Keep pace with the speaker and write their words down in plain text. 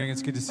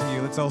It's good to see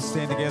you. Let's all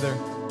stand together.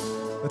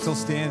 Let's all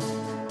stand.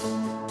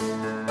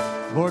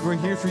 Lord, we're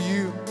here for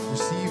you.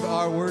 Receive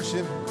our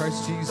worship,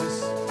 Christ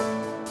Jesus.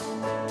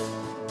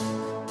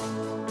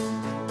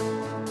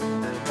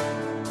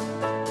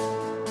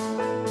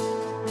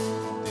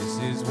 This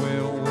is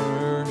where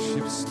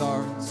worship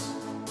starts.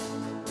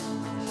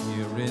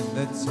 Here in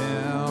the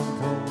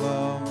temple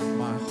of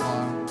my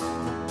heart,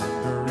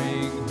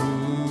 remembering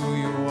who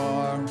you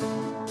are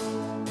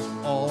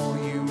and all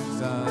you've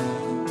done.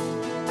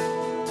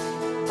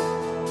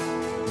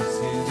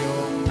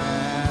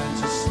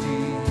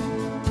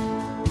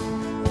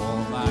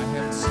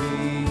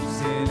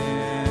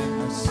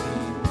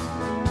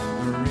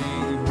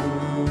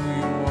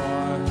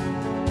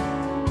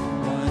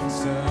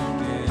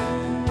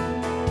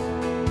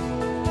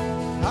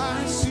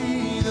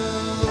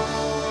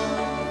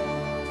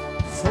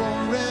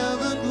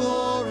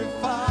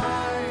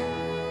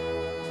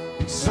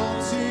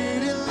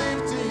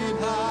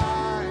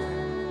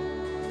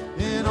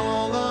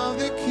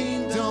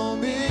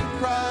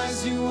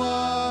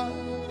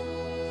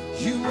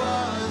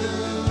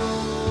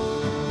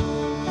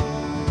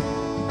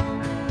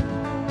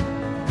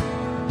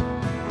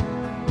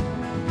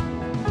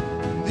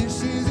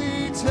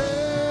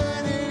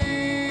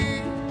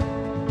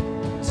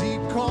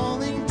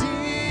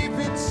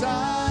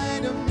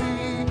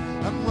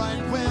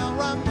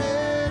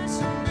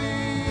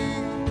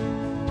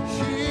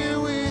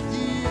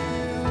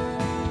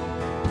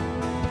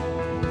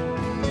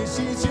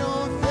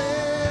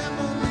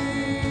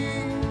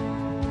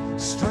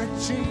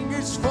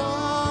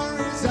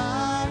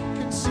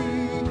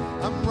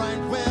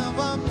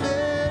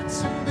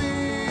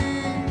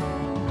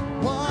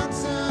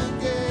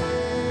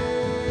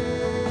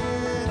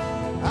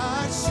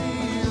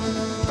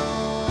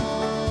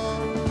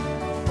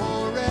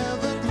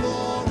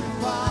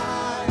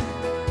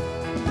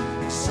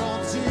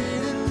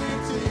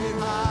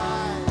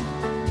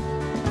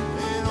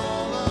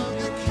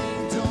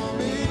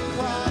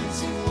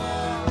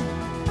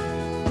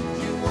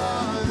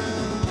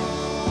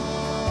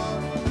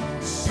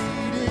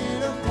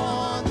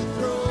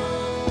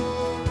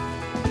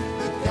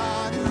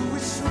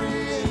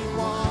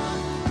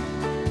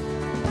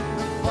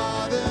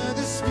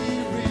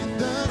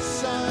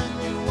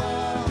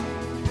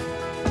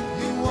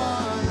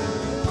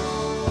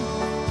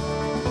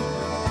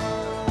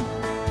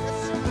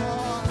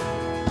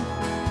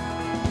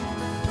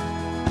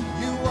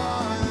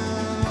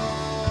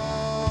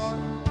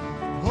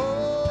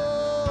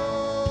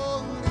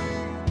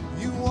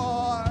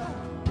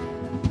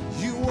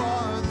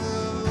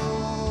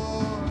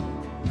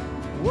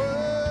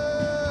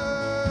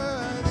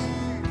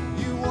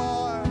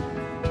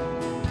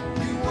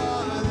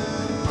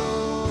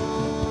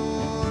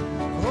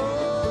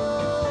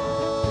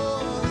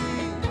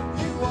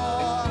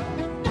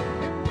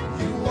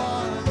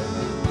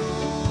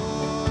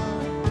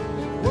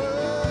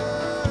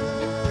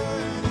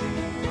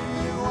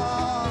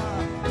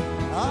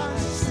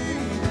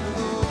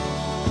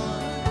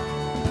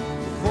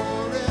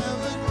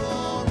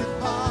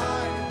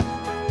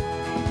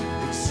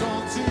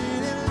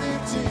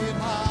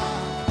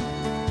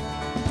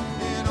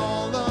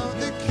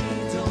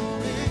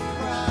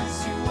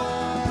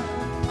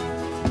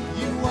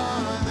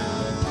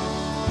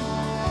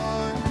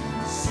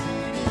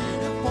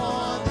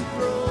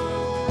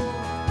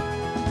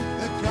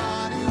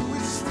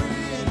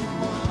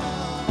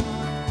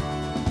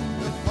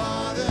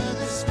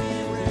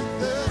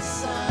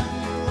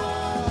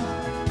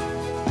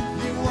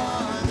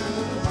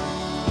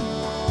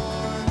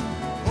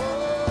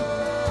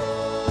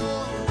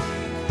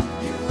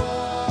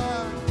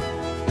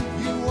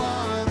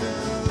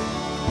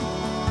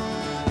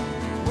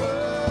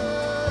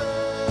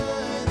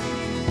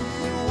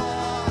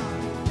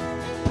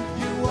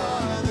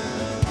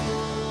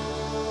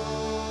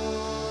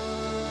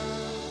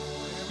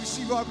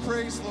 Our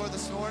praise, Lord,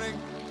 this morning.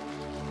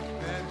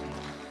 Amen.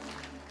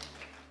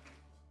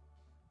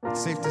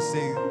 It's safe to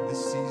say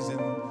this season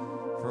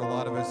for a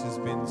lot of us has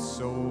been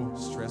so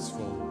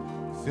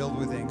stressful, filled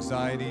with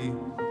anxiety,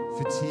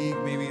 fatigue,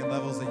 maybe in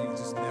levels that you've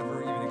just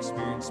never even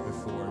experienced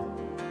before.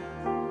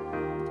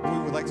 What we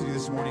would like to do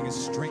this morning is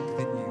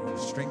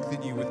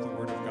strengthen you with the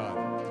Word of God.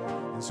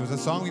 And so it's a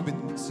song we've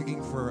been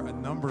singing for a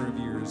number of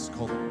years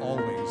called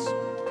Always.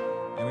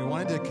 And we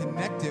wanted to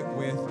connect it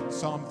with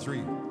Psalm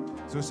 3.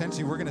 So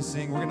essentially, we're going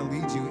to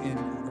lead you in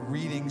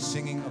reading,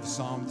 singing of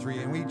Psalm 3.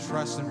 And we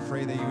trust and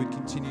pray that you would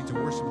continue to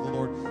worship the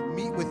Lord,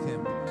 meet with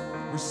Him,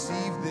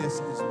 receive this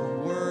as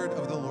the word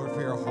of the Lord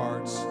for your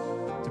hearts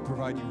to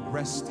provide you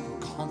rest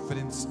and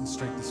confidence and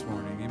strength this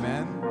morning.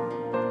 Amen.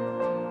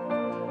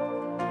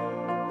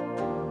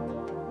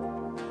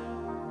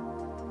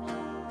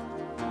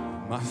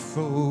 My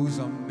foes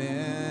are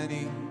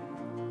many,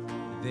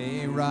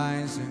 they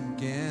rise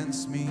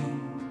against me,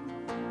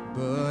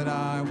 but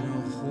I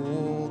will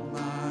hold my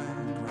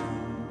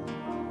ground.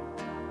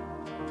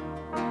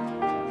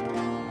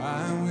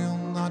 I will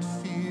not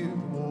fear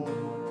war,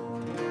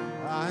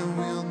 I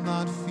will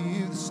not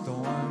fear the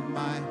storm,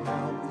 my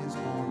help is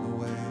on the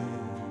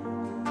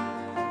way.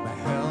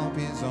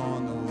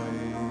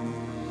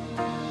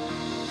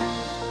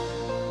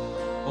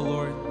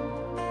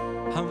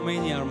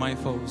 many are my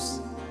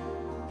foes.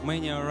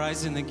 Many are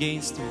rising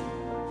against me.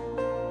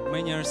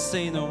 Many are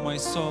saying of my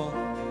soul,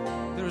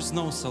 there is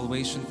no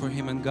salvation for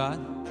him in God.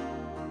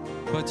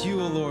 But you,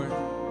 O Lord,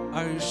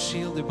 are your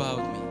shield about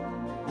me,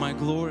 my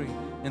glory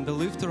and the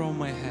lifter of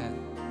my head.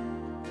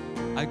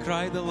 I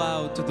cried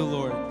aloud to the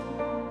Lord,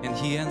 and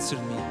he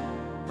answered me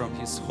from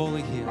his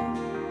holy hill.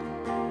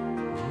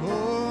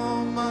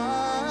 Oh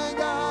my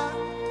God,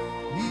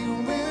 you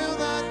will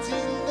not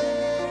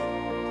delay,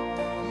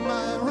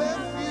 my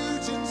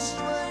refuge and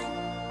strength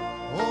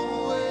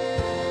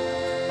always.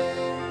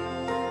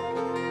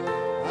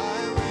 I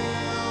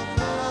will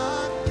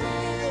not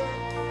fear,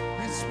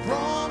 his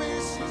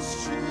promise is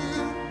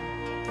true.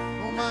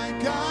 Oh my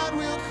God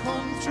will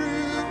come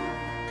through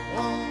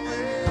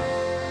always.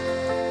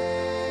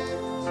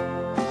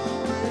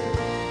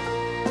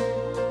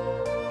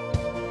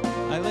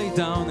 I lay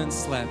down and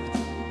slept.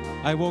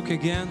 I woke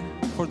again,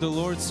 for the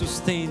Lord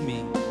sustained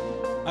me.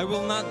 I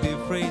will not be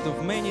afraid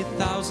of many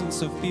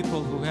thousands of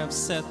people who have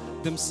set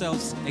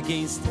themselves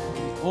against me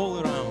all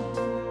around.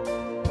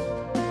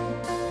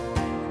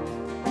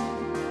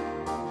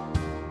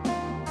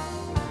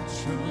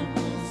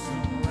 Trouble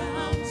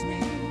surrounds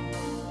me,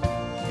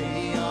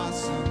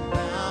 chaos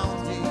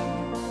abounding.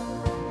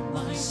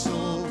 My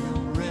soul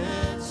will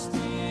rest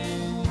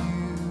in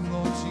you,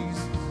 Lord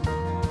Jesus.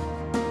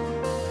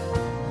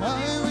 I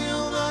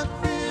will not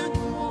fear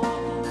the war.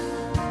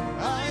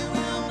 I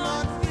will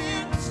not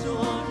fear the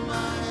storm.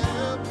 My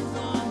help is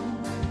on.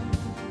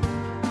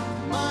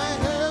 My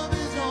help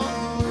is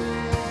on the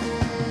way.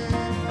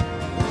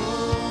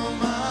 Oh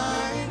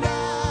my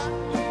God,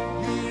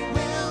 He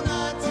will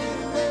not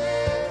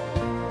delay.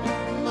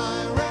 My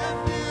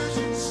refuge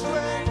and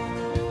strength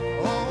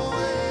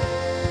always.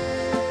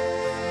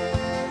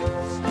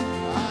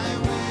 I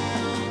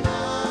will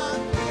not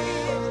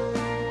fear.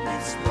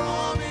 His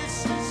promise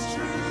is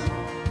true.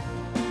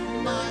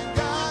 My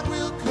God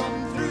will come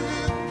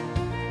through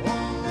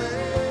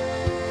always.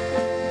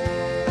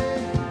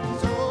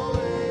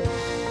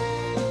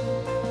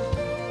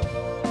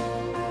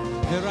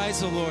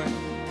 Arise, O Lord,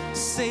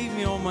 save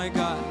me, O my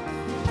God.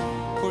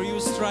 For you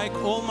strike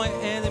all my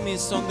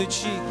enemies on the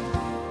cheek.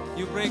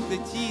 You break the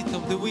teeth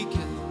of the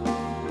wicked.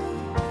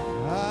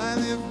 I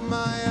lift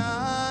my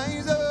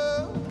eyes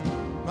up.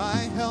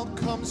 My help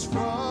comes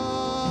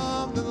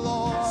from the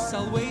Lord.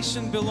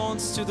 Salvation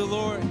belongs to the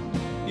Lord.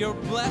 Your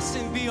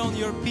blessing be on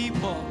your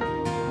people.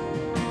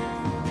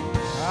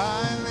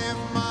 I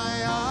lift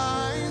my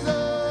eyes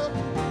up.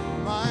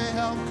 My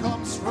help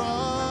comes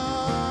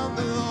from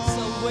the Lord.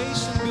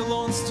 Salvation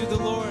belongs to the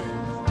Lord.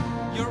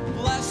 Your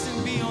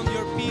blessing be on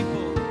your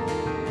people.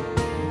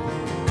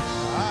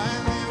 I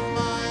lift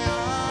my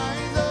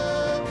eyes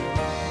up.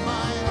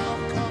 My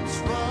help comes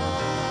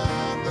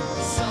from the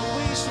Lord.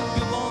 Salvation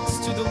belongs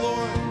to the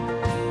Lord.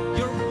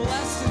 Your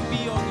blessing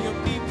be on your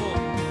people.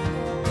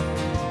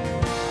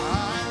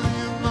 I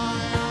lift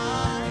my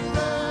eyes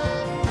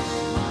up.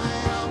 My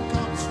help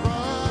comes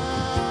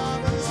from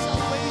the Lord.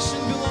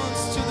 Salvation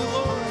belongs to the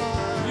Lord.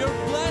 Your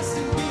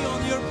blessing be on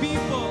your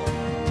people.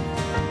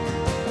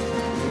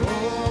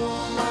 Oh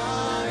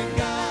my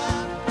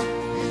God,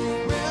 He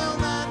will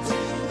not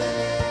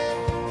delay.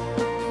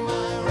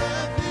 My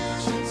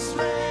refuge and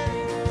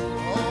strength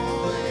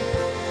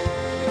always.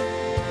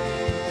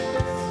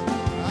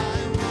 I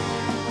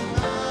will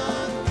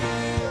not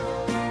fear.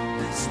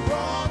 His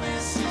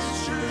promise is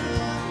true.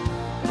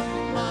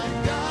 My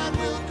God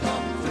will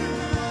come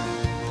through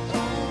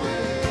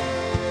always.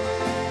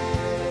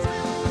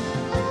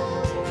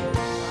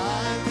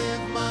 I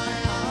lift my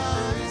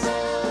eyes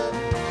up.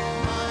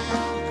 My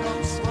help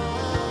comes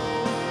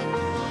from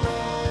the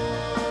Lord.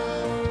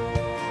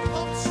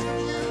 Comes from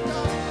you,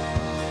 God.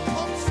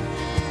 Comes from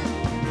you.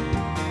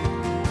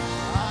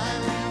 I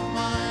lift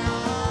my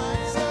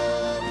eyes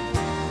up.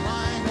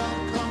 My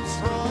help comes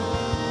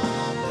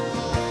from the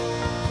Lord.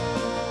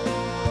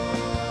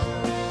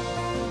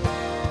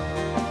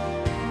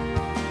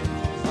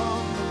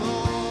 From the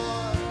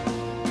Lord.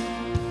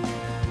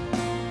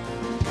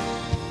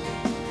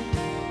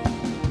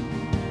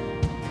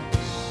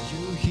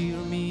 You hear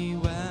me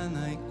when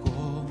I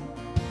call.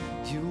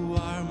 You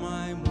are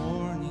my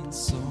morning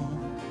song.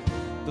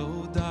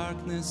 Though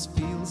darkness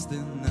fills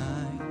the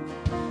night,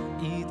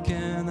 it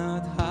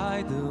cannot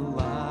hide the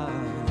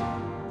light.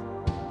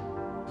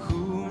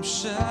 Whom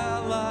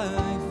shall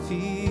I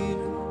fear?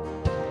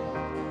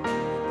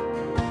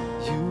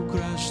 You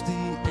crush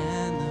the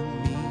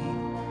enemy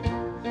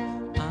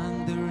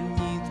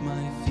underneath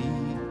my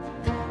feet.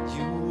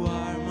 You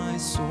are my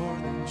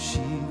sword and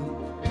shield.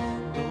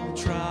 Though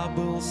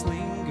troubles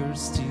linger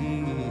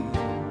still,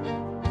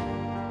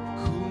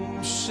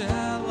 whom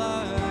shall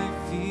I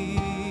fear?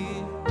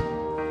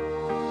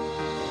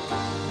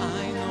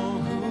 I know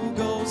who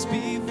goes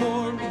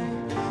before me.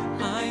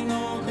 I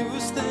know who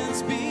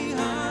stands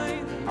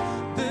behind.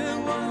 The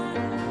one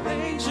of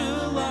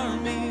angel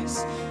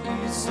armies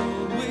is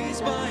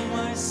always by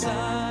my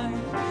side.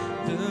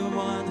 The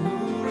one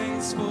who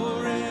reigns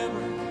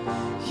forever.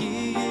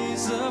 He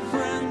is a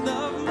friend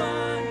of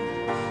mine.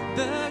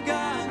 The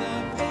God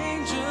of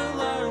angel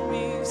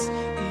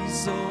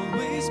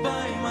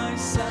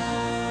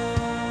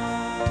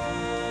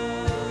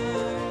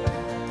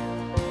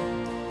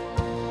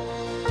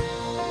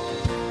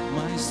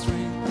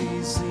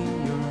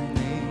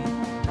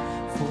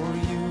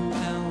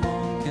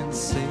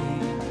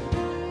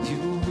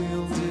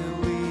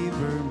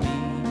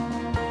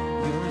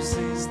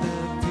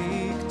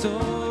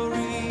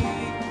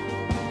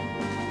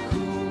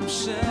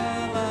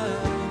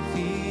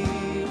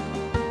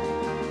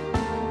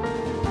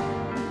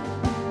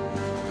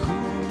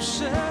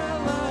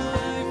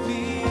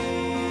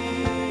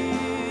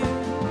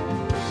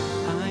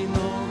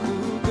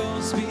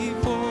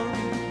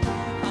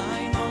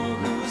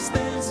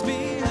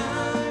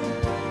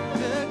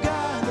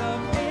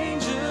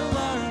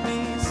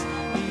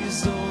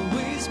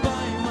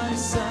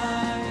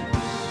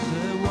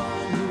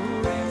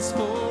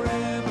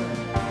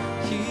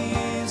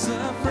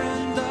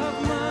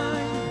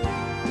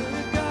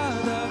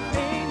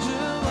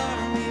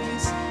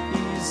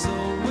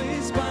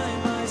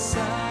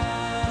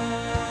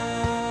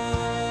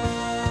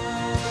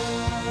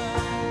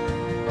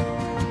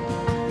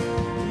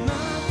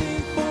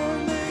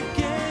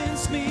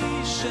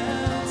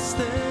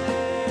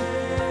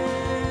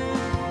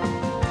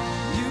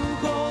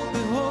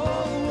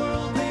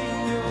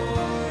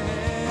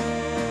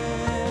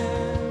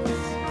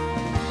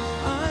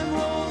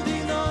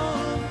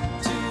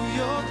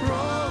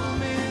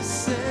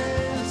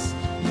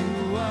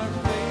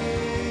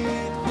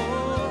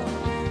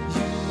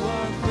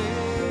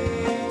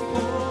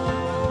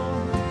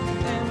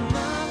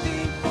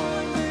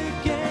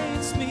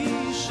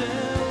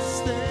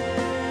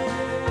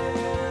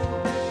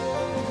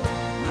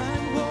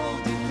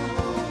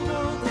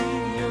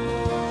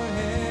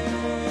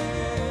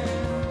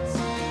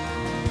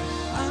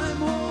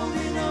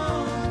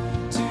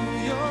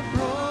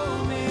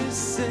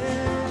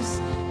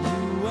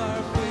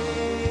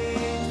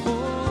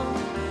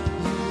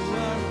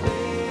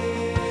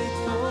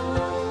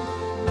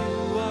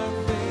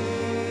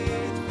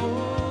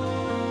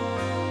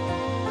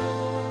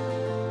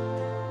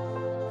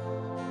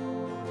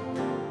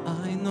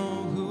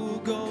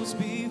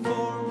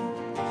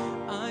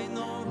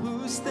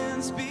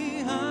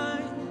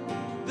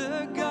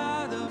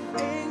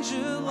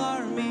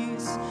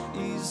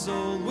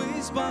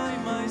by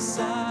my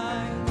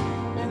side,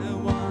 the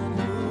one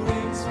who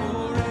reigns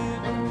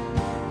forever.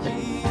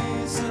 He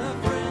is a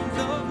friend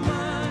of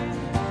mine,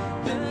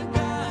 the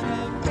God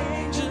of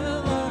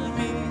angel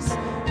armies.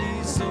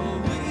 He's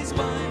always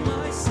by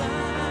my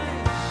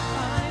side.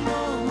 I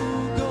know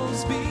who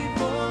goes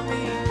before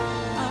me.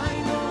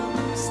 I know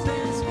who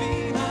stands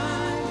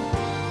behind.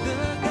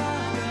 The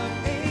God of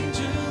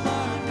angel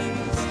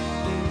armies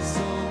is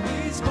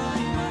always by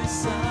my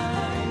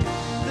side.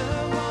 The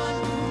one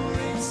who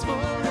reigns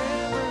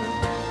forever.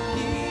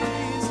 He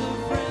is a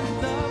friend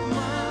of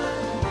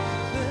mine.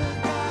 The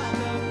God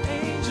of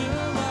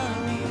angel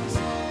armies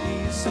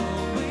is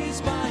always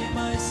by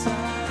my side.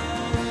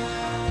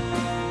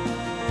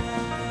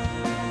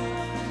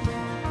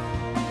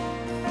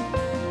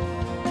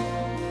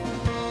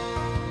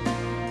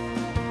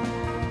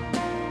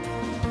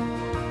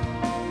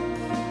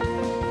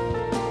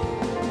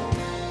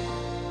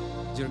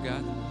 Dear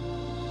God,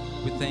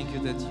 we thank you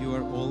that you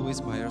are always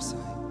by our side.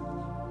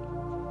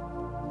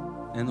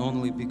 And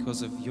only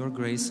because of your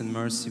grace and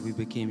mercy we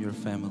became your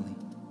family.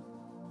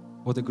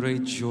 What a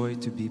great joy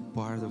to be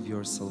part of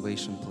your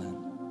salvation plan.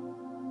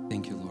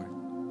 Thank you, Lord.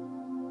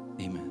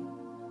 Amen.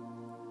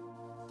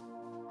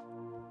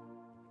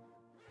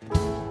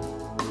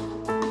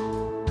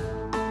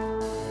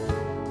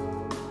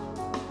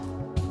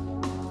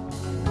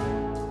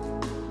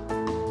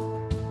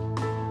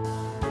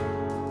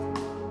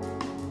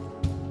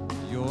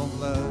 Your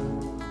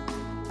blood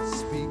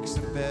speaks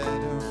a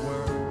better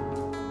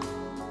word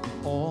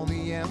than all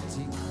the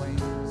empty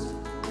claims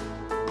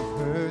I've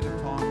heard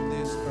upon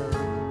this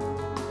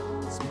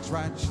earth. It speaks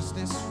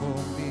righteousness for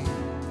me.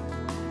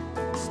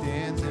 It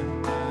stands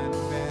in my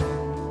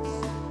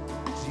defense.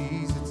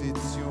 Jesus,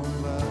 it's your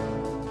blood.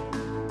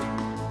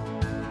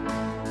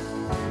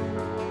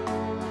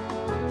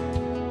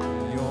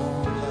 Your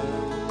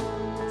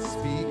blood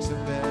speaks a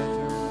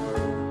better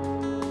word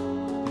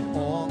than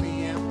all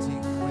the empty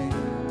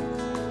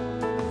claims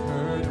I've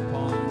heard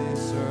upon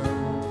this earth.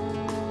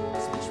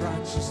 Speaks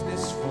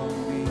righteousness for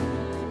me.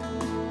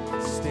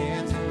 It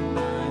stands in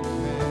my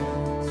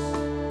defense.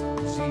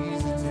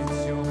 Jesus,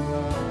 it's your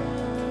blood.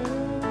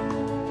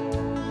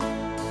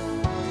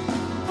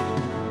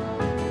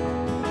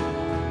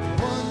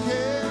 One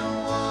can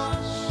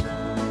wash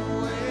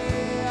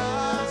away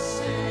our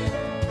sin.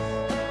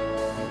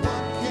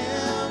 One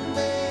can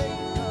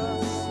make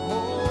us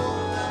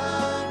whole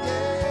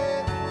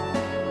again.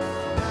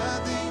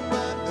 Nothing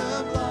but the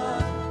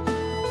blood.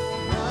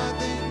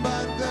 Nothing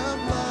but the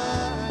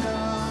blood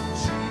of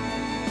Jesus.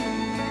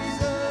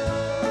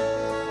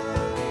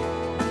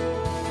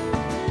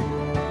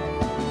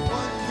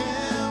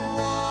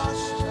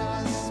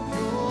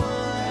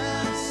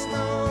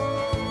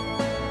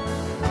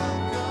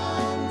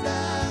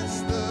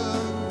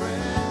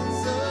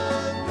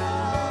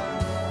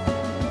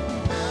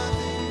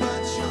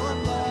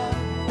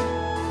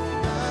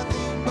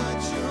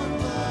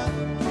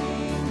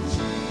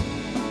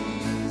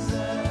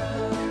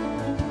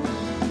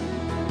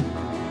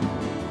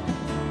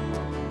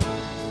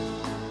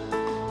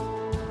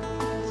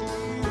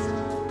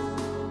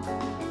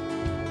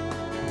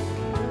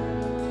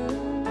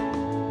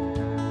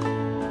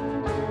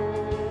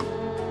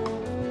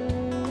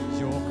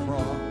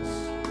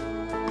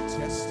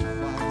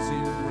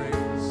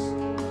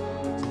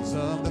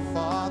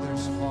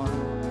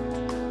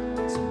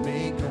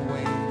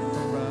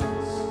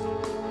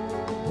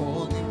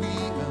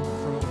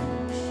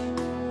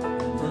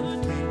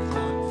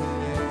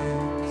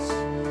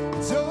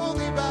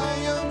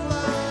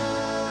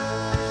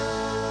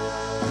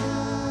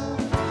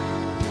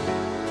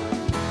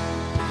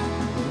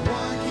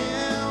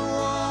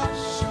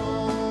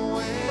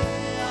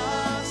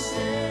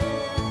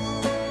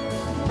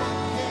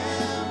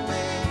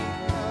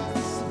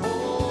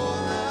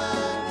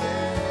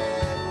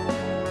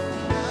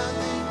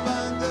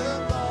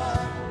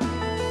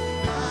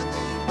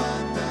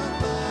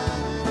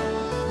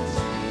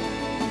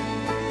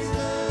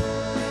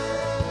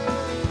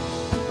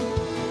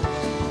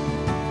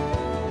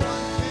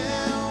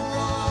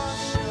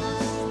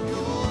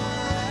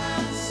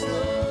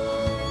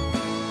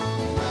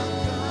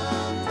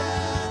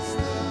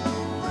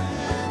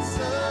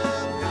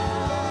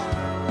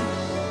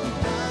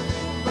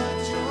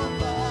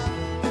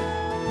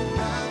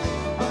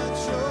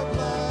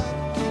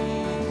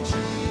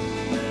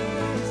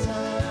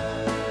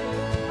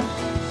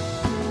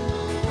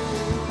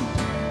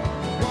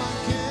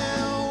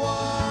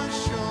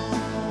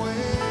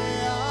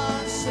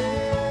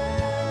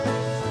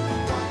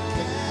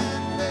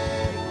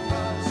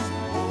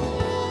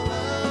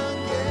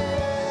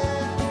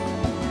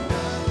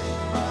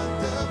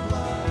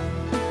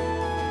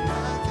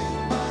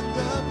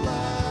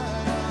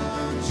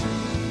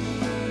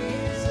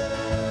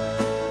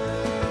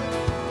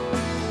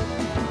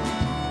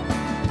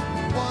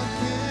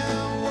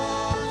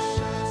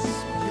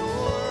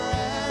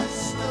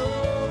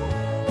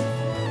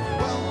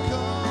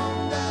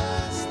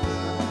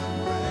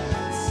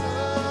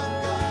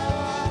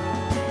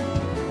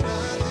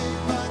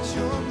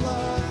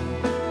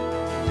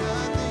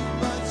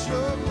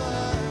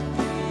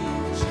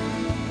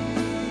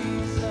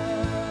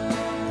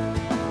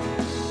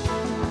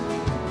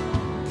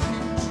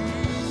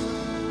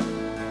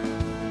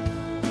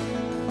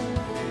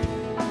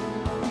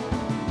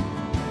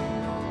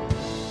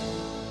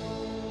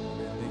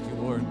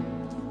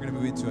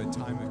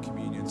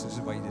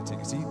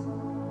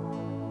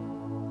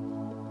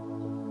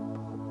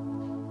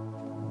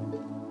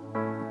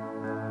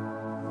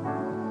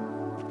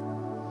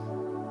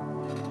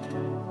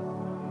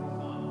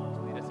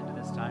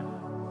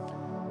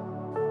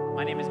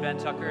 is Ben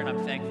Tucker, and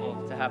I'm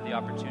thankful to have the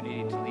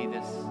opportunity to lead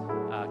this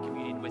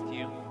communion with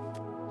you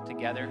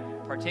together.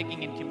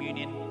 Partaking in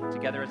communion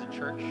together as a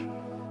church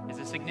is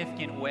a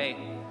significant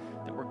way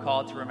that we're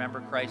called to remember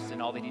Christ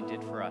and all that he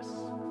did for us.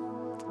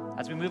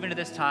 As we move into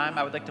this time,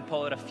 I would like to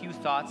pull out a few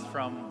thoughts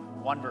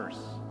from one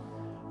verse,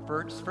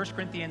 1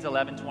 Corinthians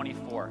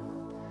 11:24,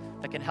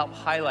 that can help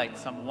highlight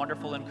some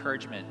wonderful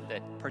encouragement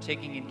that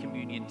partaking in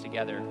communion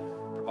together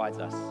provides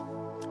us.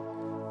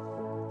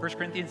 1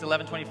 Corinthians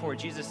 11:24,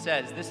 Jesus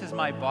says, "This is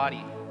my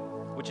body,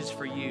 which is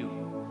for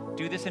you.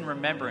 Do this in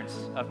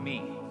remembrance of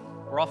me."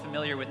 We're all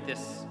familiar with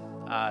this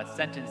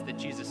sentence that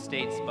Jesus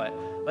states, but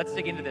let's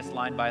dig into this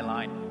line by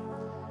line.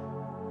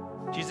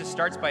 Jesus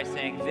starts by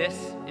saying,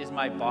 "This is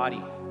my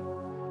body."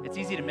 It's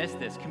easy to miss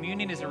this.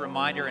 Communion is a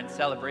reminder and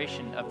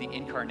celebration of the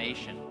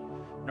incarnation.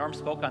 Norm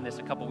spoke on this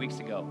a couple weeks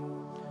ago.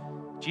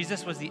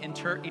 Jesus was the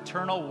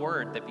eternal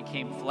Word that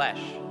became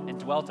flesh and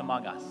dwelt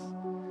among us.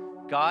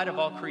 God of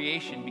all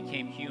creation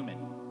became human.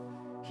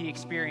 He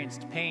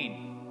experienced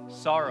pain,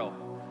 sorrow,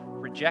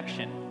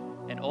 rejection,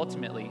 and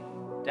ultimately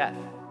death.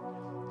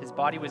 His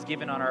body was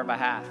given on our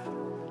behalf.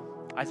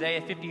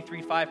 Isaiah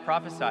 53:5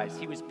 prophesies,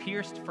 "He was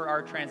pierced for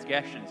our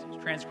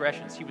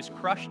transgressions. He was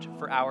crushed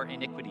for our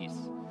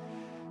iniquities."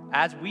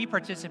 As we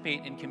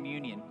participate in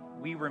communion,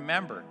 we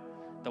remember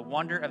the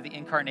wonder of the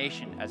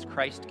incarnation as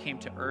Christ came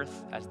to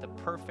earth as the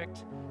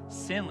perfect,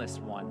 sinless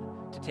one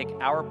to take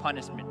our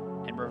punishment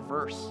and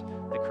reverse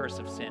the curse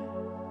of sin.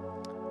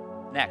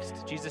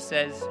 Next, Jesus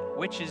says,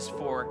 "Which is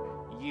for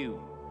you.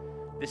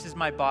 This is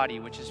my body,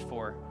 which is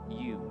for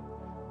you."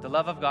 The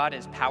love of God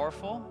is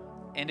powerful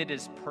and it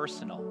is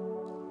personal.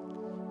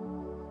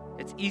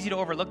 It's easy to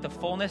overlook the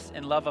fullness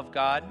and love of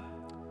God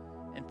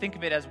and think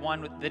of it as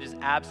one that is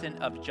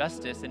absent of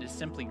justice and is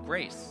simply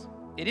grace.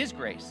 It is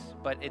grace,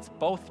 but it's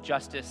both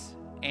justice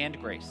and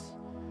grace.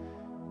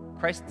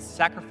 Christ's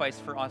sacrifice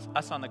for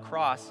us on the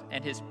cross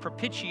and his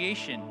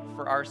propitiation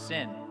for our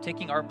sin,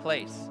 taking our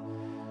place,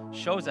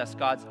 shows us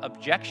God's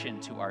objection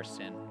to our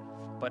sin,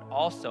 but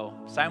also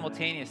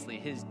simultaneously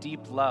his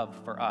deep love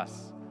for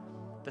us.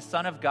 The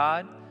Son of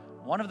God,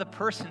 one of the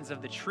persons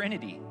of the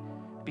Trinity,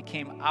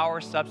 became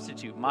our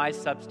substitute, my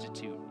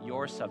substitute,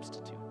 your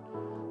substitute.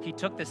 He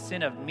took the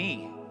sin of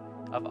me,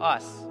 of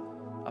us,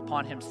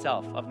 upon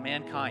himself, of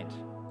mankind.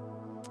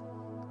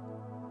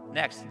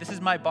 Next, "This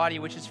is my body,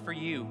 which is for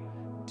you.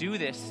 Do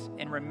this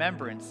in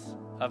remembrance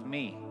of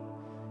me."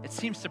 It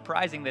seems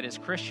surprising that as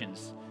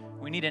Christians,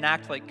 we need an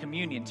act like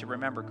communion to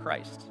remember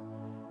Christ.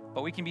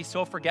 But we can be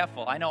so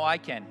forgetful, I know I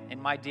can,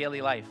 in my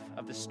daily life,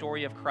 of the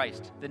story of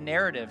Christ, the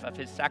narrative of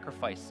his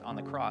sacrifice on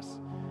the cross.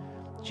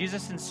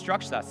 Jesus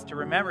instructs us to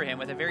remember him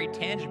with a very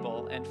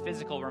tangible and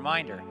physical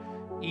reminder,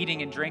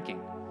 eating and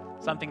drinking,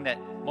 something that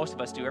most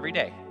of us do every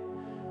day,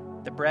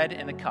 the bread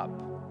and the cup.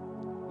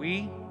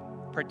 We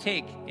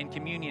partake in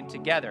communion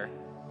together,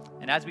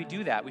 and as we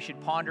do that, we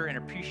should ponder and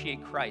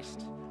appreciate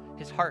Christ,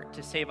 his heart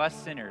to save us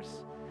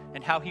sinners,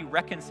 and how he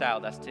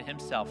reconciled us to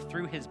himself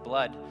through his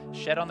blood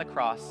shed on the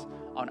cross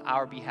on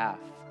our behalf.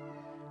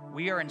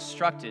 We are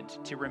instructed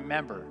to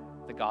remember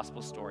the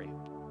gospel story.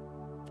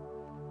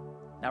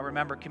 Now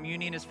remember,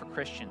 communion is for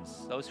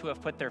Christians, those who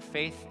have put their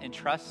faith and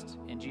trust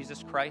in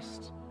Jesus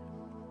Christ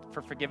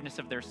for forgiveness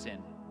of their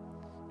sin.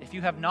 If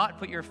you have not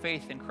put your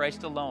faith in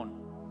Christ alone,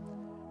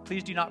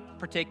 please do not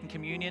partake in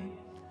communion,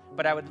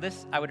 but I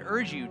would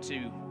urge you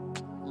to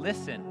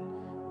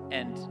listen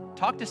and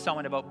talk to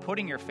someone about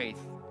putting your faith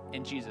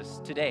in Jesus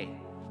today.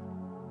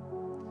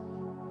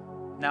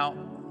 Now,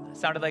 it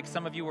sounded like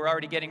some of you were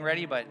already getting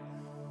ready, but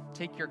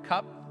take your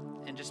cup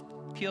and just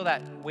peel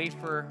that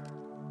wafer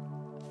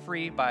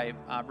free by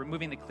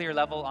removing the clear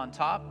level on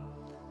top.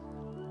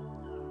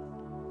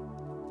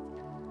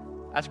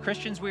 As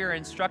Christians, we are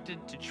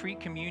instructed to treat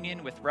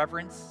communion with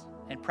reverence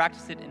and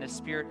practice it in a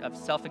spirit of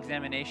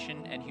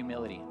self-examination and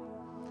humility.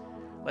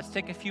 Let's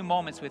take a few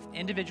moments with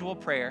individual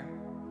prayer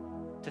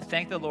to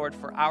thank the Lord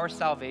for our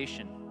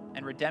salvation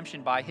and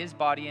redemption by his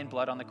body and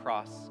blood on the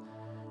cross,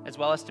 as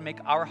well as to make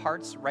our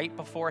hearts right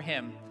before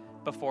him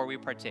before we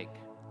partake.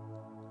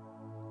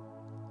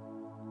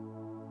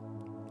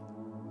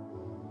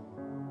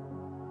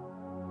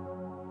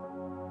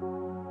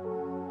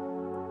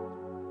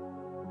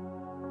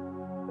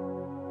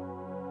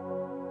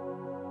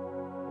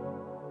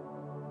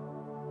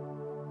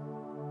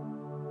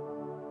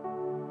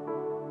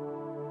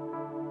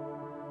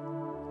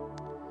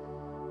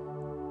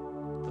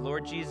 The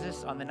Lord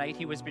Jesus, on the night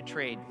he was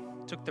betrayed,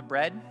 took the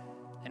bread,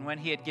 and when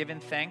he had given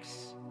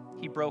thanks,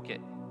 he broke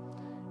it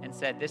and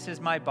said, "This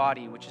is my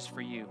body, which is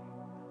for you.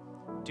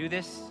 Do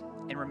this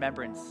in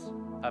remembrance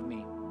of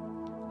me."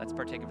 Let's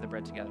partake of the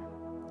bread together.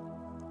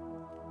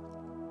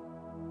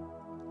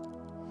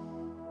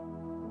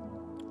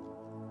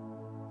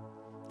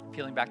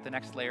 Peeling back the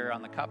next layer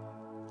on the cup.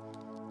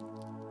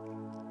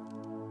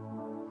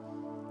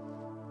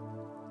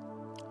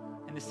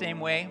 In the same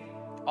way,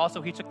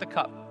 also he took the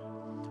cup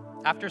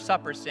after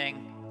supper,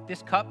 saying,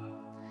 "This cup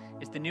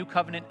is the new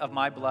covenant of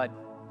my blood.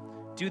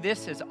 Do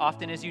this as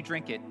often as you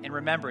drink it in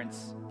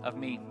remembrance of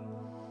me.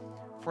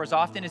 For as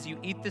often as you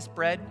eat this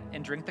bread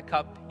and drink the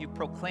cup, you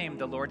proclaim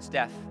the Lord's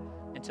death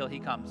until he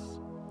comes.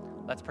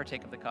 Let's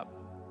partake of the cup.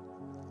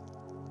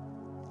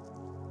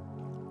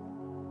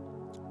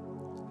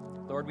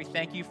 Lord, we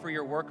thank you for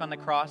your work on the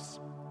cross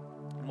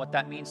and what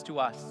that means to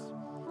us.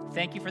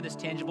 Thank you for this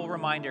tangible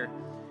reminder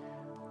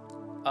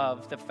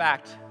of the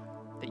fact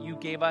that you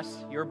gave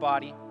us your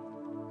body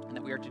and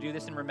that we are to do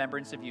this in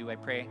remembrance of you. I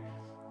pray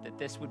that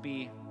this would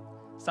be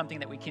something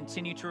that we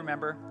continue to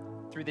remember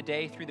through the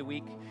day, through the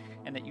week,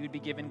 and that you would be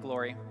given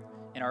glory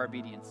in our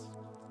obedience.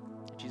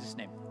 In Jesus'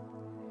 name.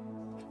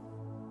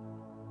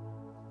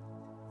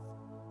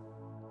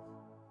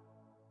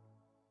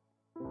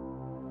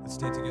 Let's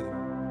stay together.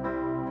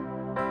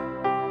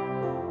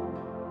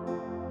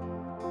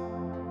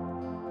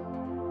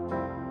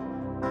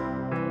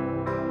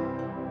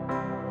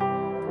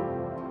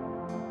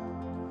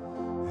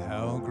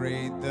 How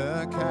great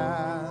the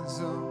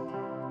chasm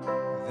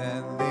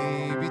that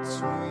lay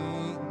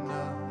between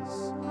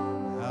us,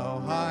 how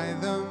high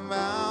the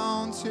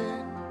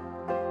mountain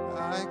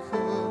I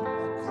could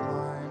not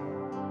climb.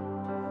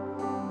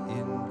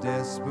 In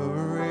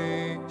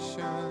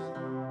desperation,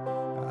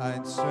 I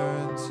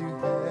turned to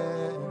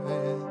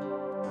heaven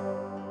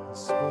and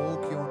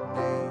spoke your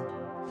name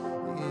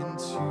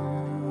into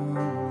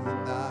the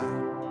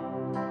night.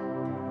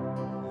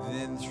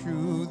 Then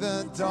through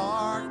the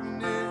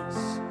darkness,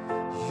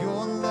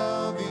 your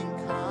loving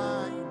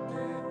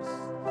kindness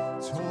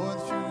tore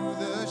through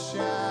the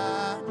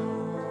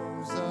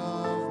shadows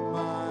of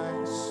my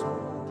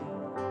soul.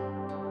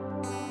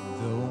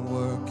 The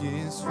work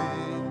is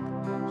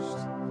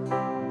finished,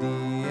 the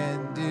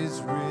end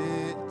is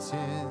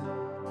written.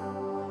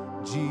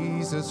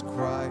 Jesus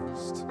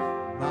Christ,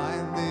 my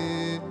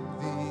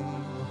living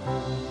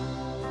hope.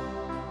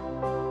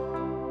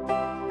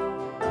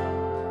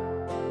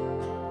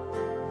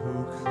 Who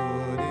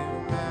could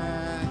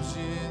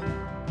imagine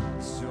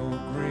so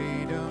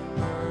great a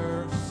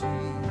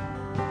mercy?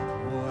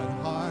 What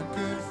heart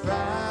could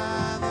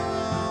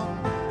fathom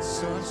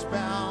such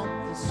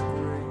boundless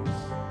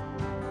grace?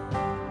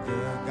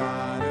 The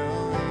God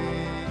of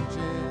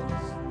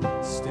ages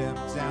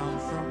stepped down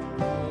from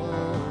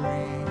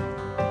glory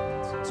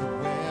to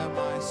wear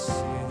my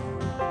sin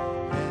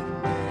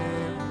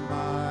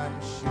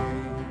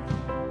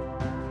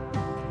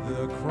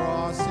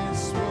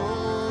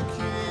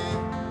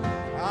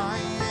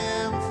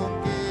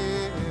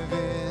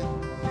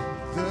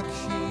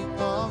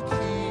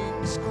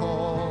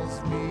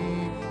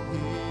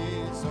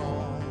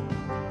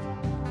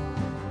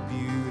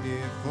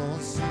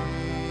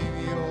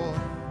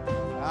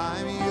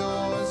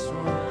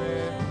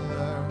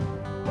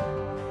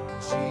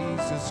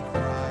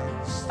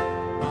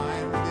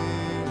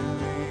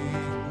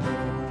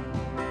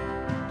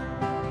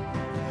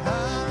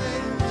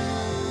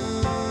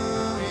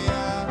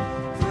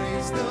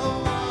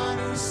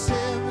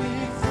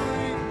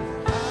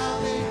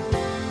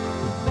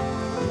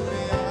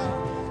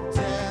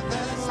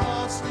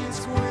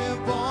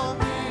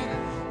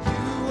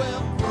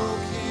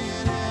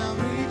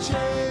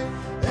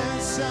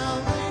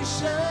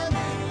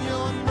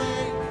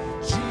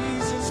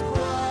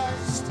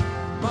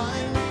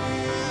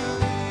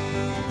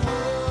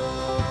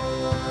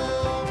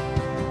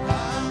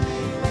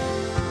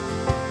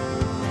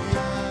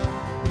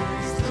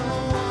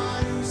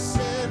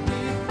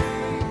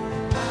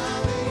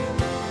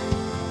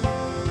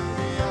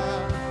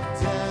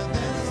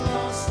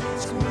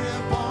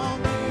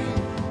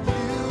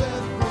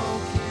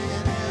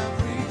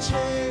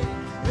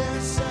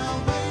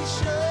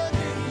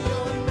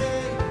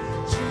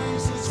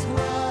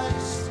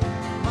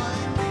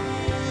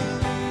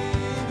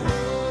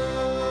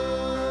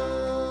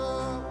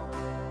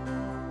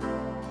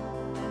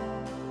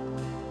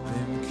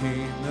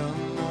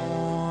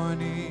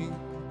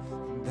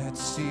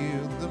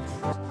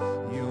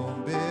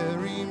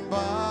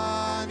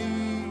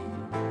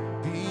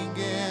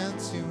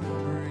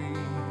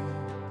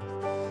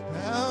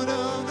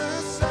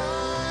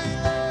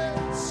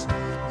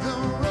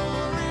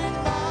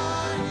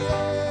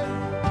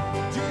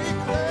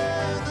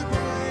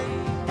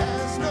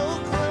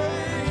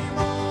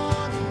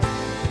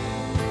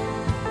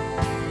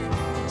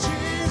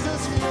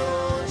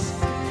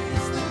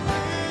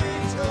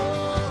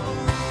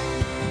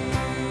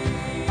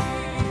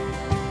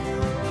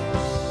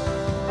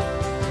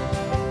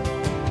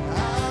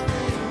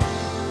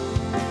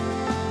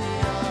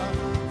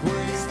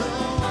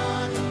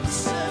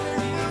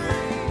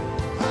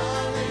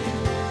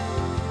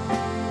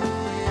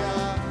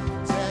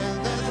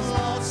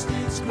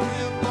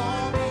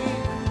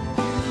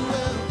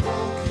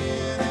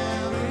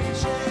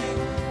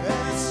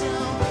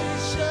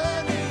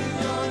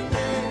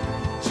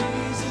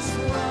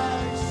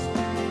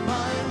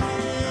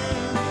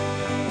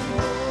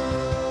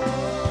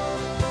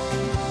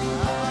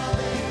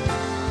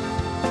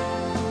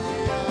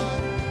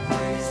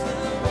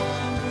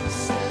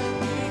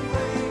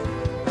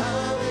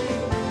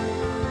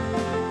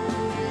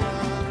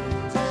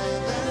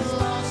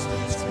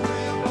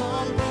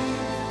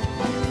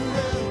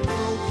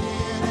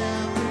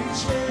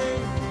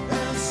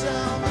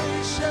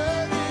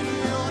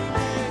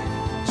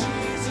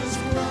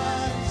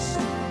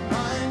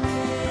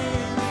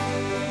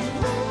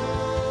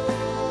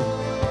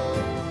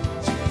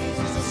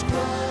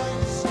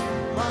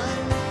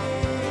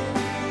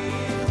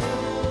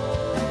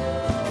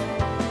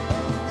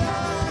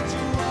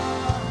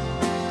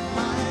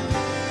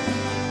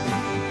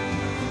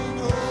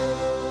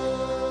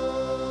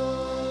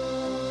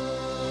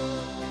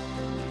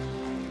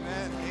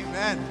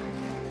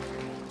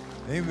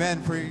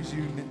Amen. Praise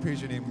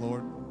your name,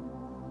 Lord.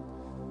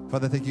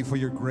 Father, thank you for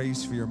your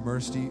grace, for your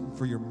mercy,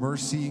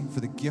 for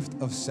the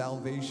gift of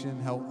salvation.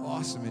 How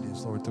awesome it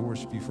is, Lord, to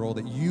worship you for all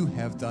that you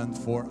have done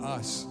for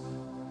us.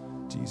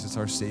 Jesus,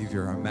 our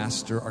Savior, our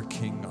Master, our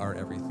King, our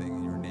everything.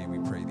 In your name we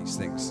pray these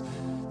things.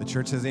 The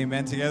church says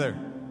amen together.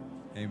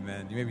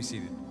 Amen. You may be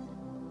seated.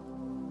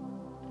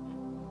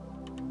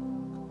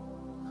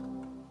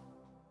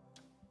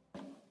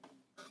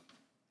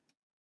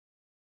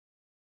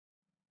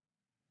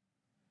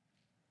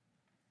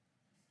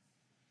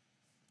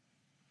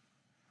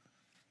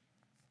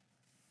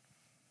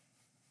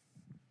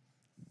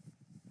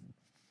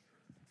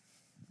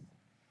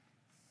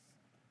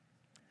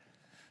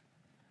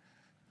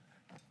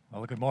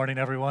 Well, good morning,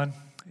 everyone.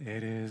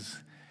 It is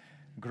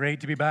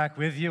great to be back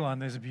with you on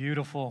this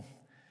beautiful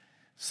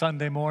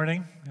Sunday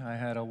morning. I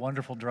had a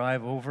wonderful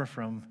drive over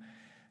from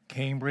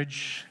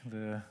Cambridge,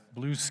 the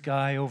blue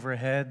sky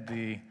overhead,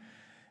 the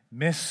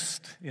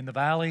mist in the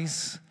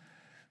valleys,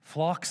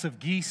 flocks of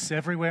geese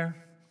everywhere.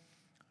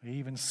 I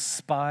even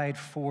spied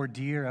 4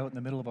 deer out in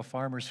the middle of a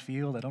farmer's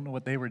field. I don't know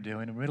what they were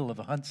doing in the middle of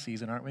the hunt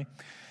season, aren't we?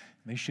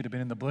 They should have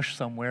been in the bush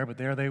somewhere, but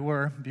there they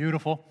were,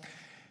 beautiful.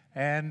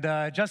 And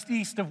just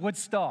east of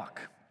Woodstock,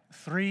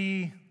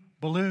 3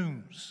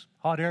 balloons,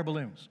 hot air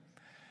balloons.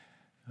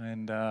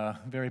 And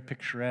very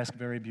picturesque,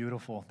 very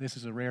beautiful. This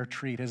is a rare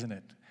treat, isn't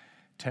it?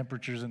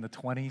 Temperatures in the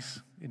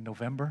 20s in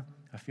November.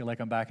 I feel like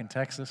I'm back in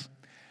Texas.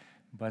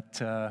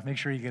 But make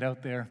sure you get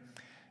out there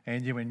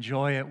and you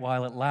enjoy it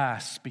while it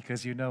lasts,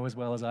 because you know as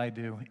well as I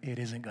do, it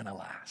isn't going to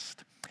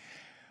last.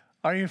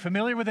 Are you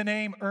familiar with the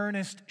name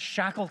Ernest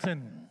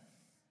Shackleton?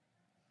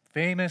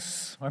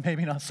 Famous, or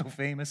maybe not so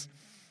famous,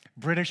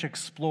 British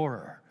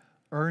explorer,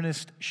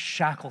 Ernest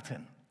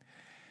Shackleton.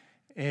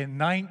 In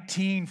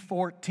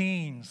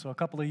 1914, so a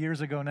couple of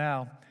years ago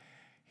now,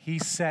 he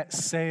set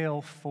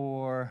sail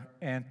for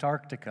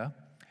Antarctica,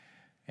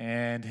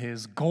 and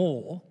his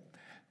goal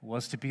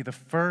was to be the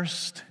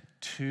first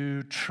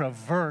to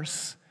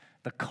traverse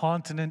the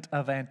continent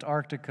of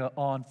Antarctica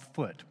on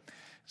foot.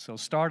 So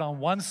start on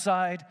one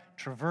side,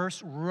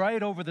 traverse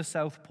right over the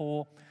South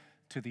Pole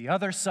to the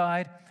other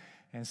side,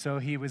 and so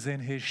he was in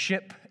his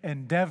ship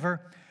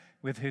Endeavour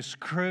with his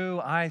crew.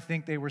 I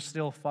think they were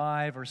still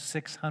 500 or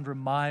 600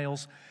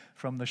 miles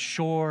from the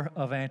shore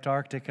of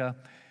Antarctica,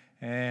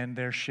 and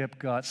their ship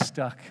got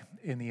stuck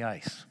in the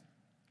ice.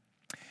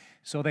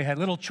 So they had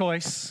little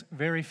choice,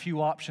 very few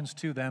options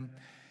to them.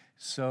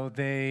 So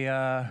they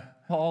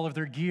all of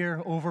their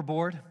gear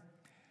overboard.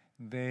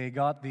 They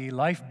got the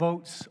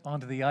lifeboats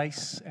onto the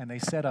ice, and they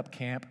set up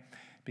camp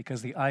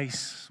because the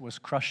ice was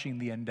crushing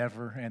the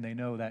Endeavour, and they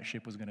know that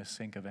ship was going to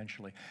sink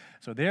eventually.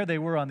 So there they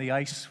were on the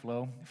ice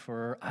floe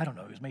for, I don't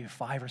know, it was maybe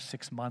 5 or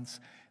 6 months,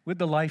 with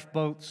the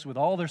lifeboats, with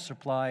all their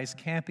supplies,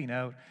 camping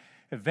out.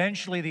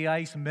 Eventually the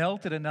ice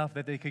melted enough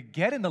that they could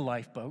get in the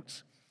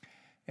lifeboats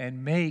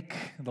and make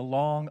the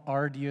long,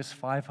 arduous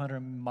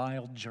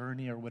 500-mile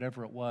journey or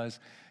whatever it was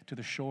to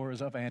the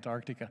shores of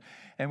Antarctica.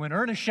 And when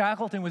Ernest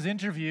Shackleton was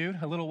interviewed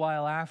a little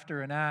while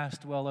after and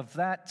asked, well, of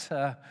that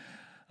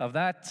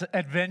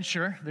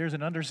adventure, there's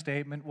an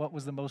understatement, what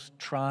was the most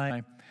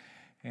trying?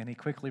 And he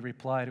quickly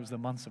replied, it was the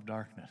months of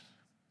darkness.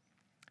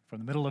 From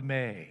the middle of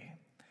May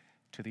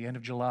to the end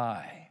of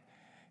July,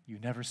 you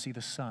never see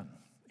the sun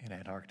in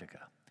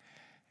Antarctica.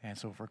 And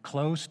so for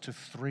close to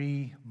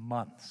 3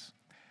 months,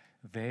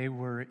 they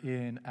were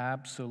in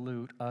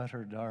absolute,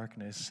 utter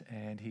darkness,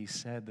 and he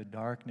said the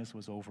darkness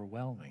was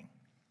overwhelming.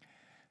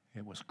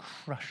 It was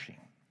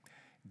crushing,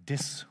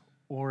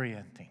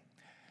 disorienting,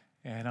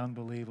 and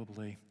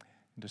unbelievably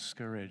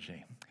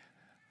discouraging.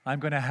 I'm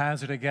going to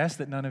hazard a guess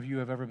that none of you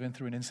have ever been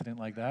through an incident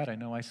like that. I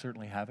know I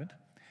certainly haven't.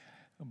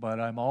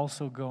 But I'm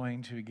also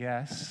going to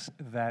guess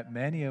that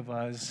many of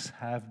us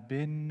have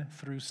been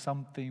through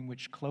something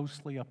which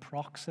closely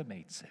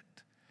approximates it.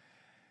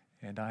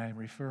 And I am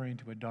referring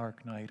to a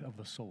dark night of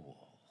the soul.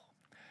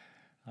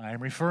 I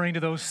am referring to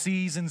those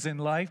seasons in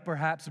life,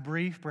 perhaps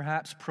brief,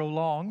 perhaps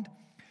prolonged,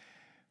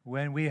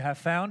 when we have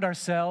found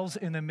ourselves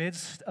in the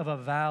midst of a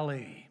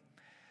valley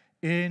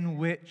in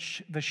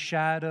which the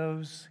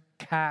shadows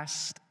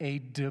cast a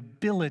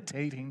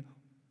debilitating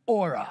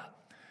aura,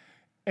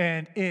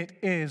 and it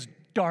is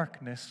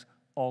darkness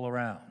all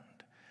around.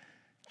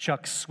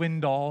 Chuck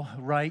Swindoll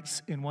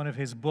writes in one of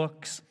his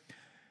books,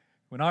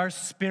 when our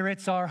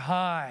spirits are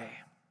high,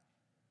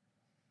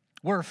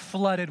 we're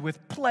flooded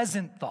with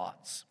pleasant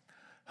thoughts,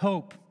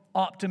 hope,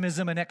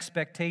 optimism, and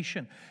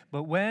expectation.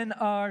 But when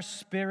our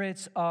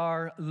spirits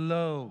are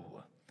low,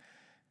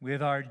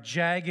 with our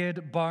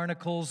jagged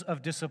barnacles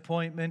of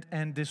disappointment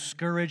and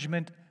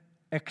discouragement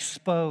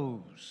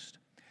exposed,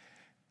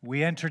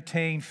 we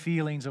entertain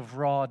feelings of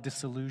raw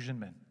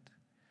disillusionment.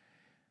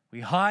 We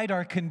hide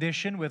our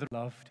condition with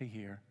love to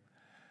hear,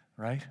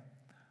 right?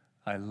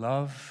 I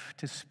love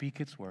to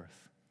speak its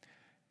worth.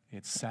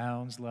 It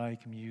sounds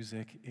like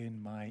music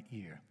in my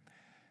ear,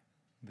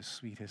 the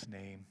sweetest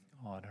name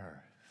on earth.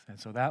 And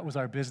so that was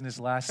our business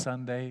last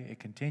Sunday. It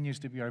continues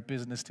to be our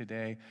business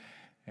today.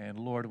 And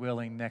Lord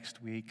willing,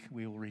 next week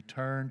we will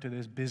return to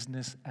this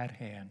business at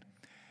hand.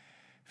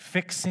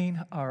 fixing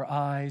our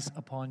eyes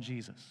upon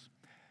Jesus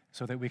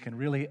so that we can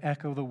really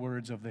echo the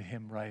words of the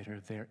hymn writer.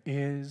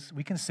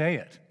 We can say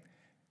it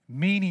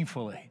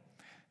meaningfully,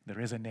 there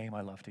is a name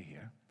I love to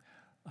hear.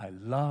 I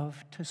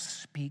love to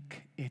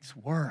speak its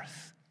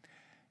worth.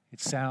 It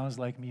sounds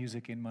like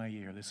music in my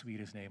ear, the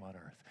sweetest name on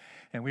earth.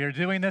 And we are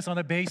doing this on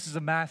the basis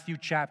of Matthew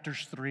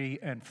chapters 3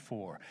 and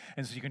 4.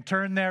 And so you can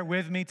turn there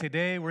with me.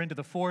 Today we're into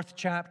the 4th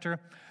chapter.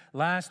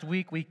 Last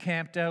week we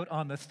camped out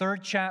on the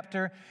 3rd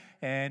chapter.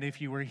 And if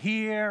you were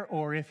here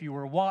or if you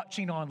were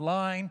watching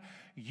online,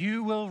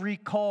 you will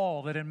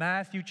recall that in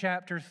Matthew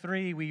chapter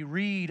 3 we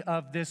read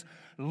of this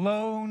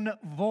lone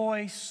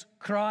voice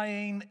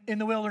crying in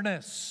the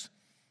wilderness,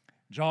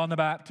 John the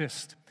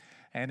Baptist.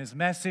 And his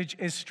message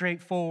is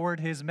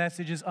straightforward. His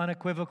message is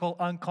unequivocal,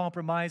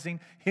 uncompromising,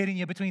 hitting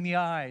you between the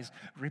eyes.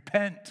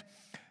 Repent,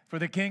 for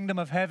the kingdom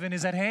of heaven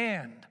is at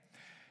hand.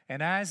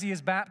 And as he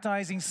is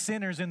baptizing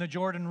sinners in the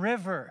Jordan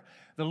River,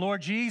 the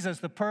Lord Jesus,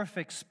 the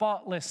perfect,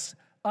 spotless,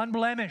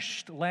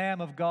 unblemished Lamb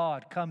of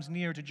God, comes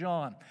near to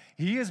John.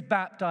 He is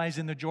baptized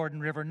in the Jordan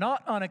River,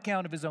 not on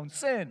account of his own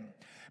sin,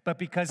 but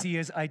because he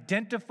is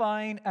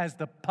identifying as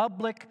the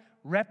public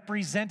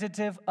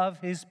representative of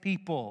his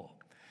people.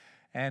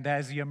 And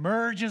as he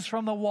emerges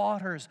from the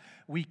waters,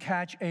 we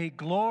catch a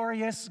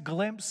glorious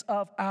glimpse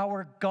of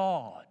our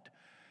God.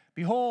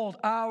 Behold,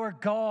 our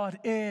God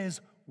is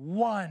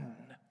one.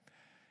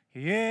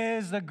 He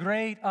is the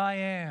great I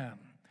am.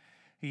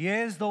 He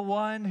is the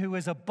one who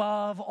is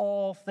above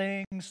all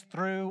things,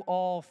 through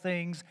all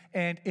things,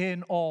 and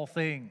in all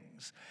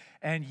things.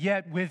 And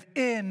yet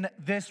within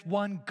this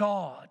one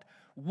God,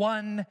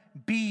 one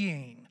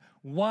being,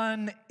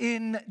 one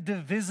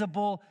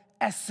indivisible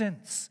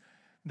essence,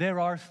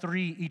 there are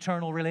 3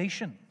 eternal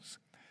relations.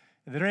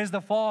 There is the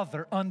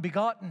Father,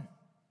 unbegotten.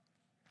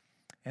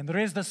 And there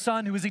is the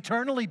Son, who is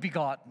eternally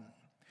begotten.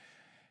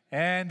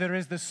 And there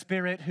is the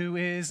Spirit, who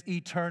is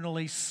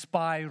eternally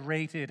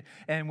spirated.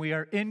 And we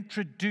are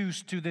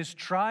introduced to this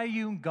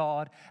triune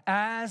God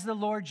as the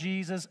Lord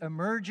Jesus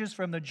emerges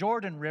from the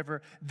Jordan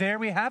River. There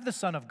we have the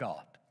Son of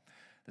God.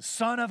 The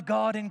Son of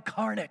God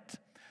incarnate.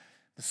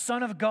 The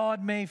Son of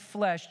God made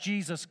flesh,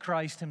 Jesus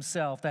Christ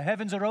himself. The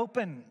heavens are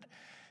opened.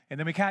 And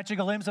then we catch a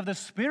glimpse of the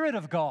Spirit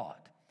of God,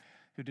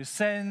 who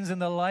descends in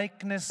the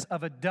likeness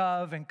of a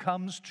dove and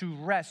comes to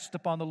rest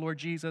upon the Lord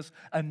Jesus,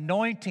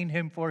 anointing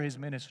him for his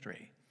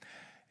ministry.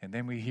 And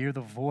then we hear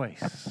the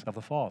voice of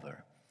the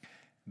Father.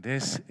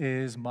 This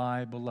is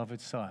my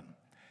beloved Son,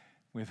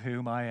 with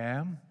whom I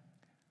am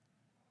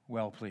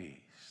well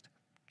pleased.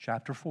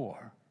 Chapter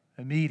 4,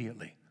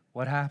 immediately,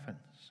 what happens?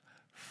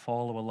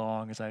 Follow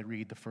along as I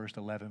read the first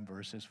 11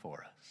 verses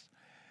for us.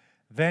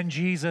 Then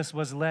Jesus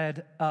was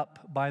led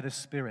up by the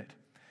Spirit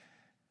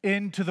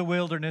into the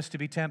wilderness to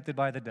be tempted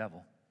by the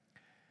devil.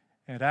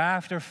 And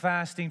after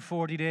fasting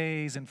 40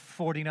 days and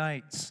 40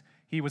 nights,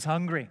 he was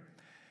hungry.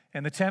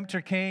 And the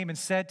tempter came and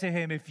said to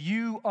him, if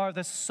you are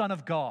the Son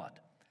of God,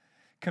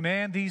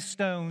 command these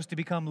stones to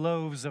become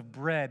loaves of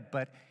bread.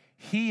 But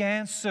he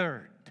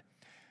answered,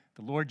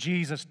 the Lord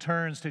Jesus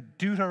turns to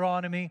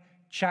Deuteronomy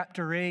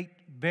chapter 8,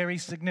 very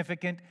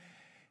significant.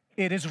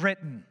 It is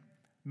written,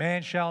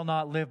 man shall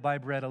not live by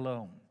bread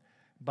alone,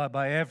 but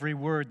by every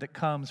word that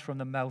comes from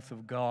the mouth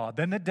of God.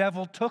 Then the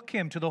devil took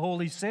him to the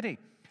holy city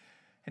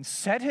and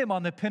set him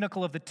on the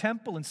pinnacle of the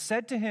temple and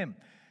said to him,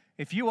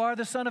 if you are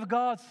the Son of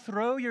God,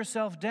 throw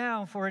yourself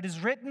down, for it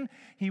is written,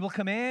 he will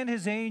command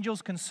his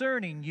angels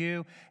concerning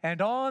you, and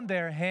on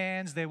their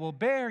hands they will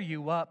bear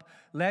you up,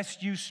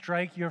 lest you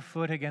strike your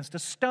foot against a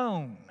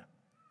stone.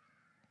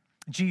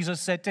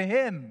 Jesus said to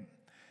him,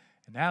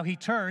 and now he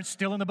turns,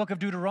 still in the book of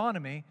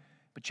Deuteronomy,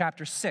 but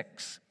chapter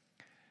 6.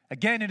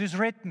 Again it is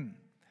written,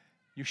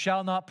 you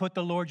shall not put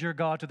the Lord your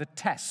God to the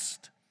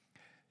test.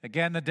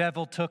 Again the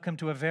devil took him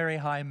to a very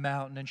high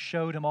mountain and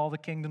showed him all the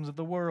kingdoms of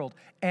the world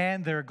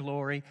and their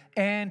glory.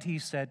 And he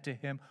said to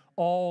him,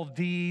 all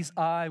these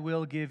I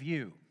will give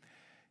you,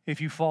 if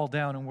you fall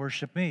down and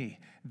worship me.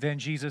 Then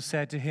Jesus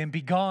said to him,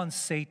 begone,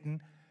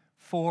 Satan,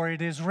 for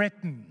it is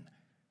written,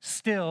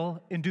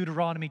 still in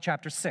Deuteronomy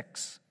chapter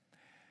 6,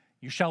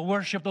 you shall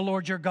worship the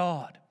Lord your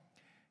God,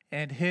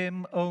 and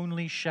him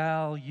only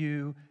shall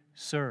you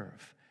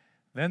serve.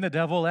 Then the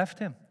devil left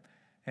him,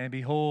 and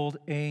behold,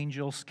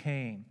 angels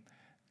came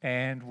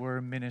and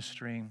were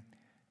ministering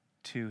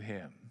to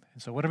him.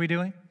 And so what are we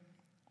doing?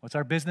 What's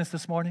our business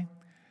this morning?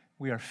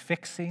 We are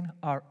fixing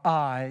our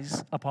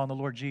eyes upon the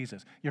Lord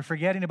Jesus. You're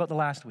forgetting about the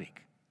last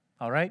week,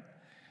 all right?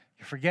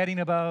 You're forgetting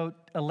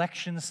about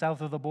elections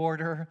south of the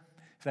border,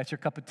 if that's your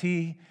cup of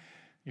tea.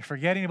 You're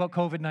forgetting about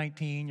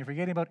COVID-19. You're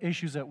forgetting about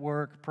issues at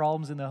work,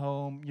 problems in the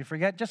home. You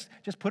forget, just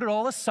put it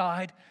all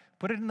aside.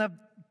 Put it in the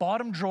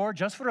bottom drawer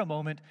just for a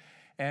moment.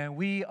 And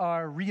we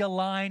are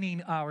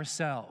realigning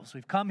ourselves.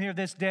 We've come here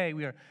this day.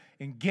 We are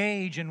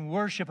engaged in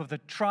worship of the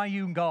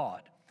triune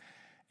God.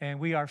 And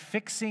we are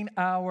fixing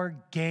our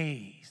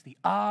gaze, the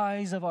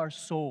eyes of our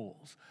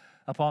souls,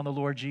 upon the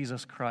Lord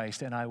Jesus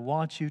Christ. And I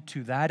want you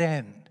to that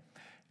end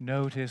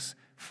notice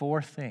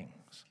 4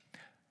 things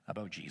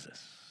about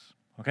Jesus.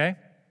 Okay?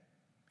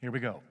 Here we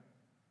go.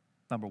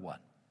 Number 1.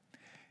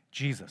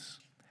 Jesus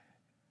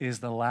is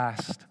the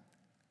last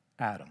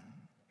Adam.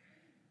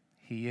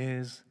 He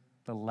is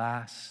the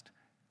last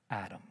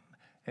Adam.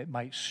 It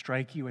might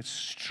strike you as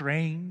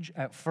strange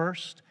at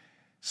first.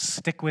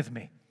 Stick with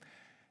me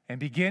and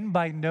begin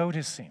by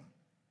noticing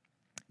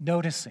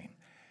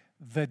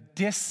the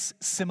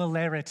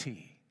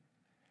dissimilarity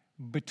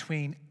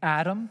between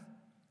Adam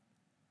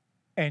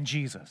and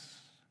Jesus.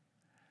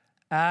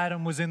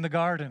 Adam was in the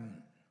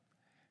garden.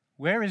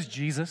 Where is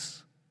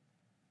Jesus?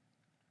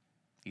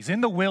 He's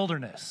in the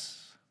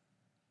wilderness.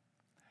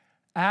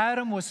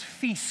 Adam was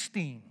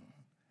feasting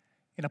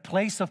in a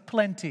place of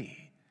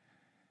plenty.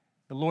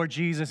 The Lord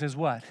Jesus is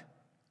what?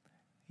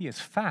 He is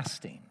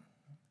fasting.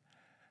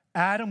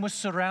 Adam was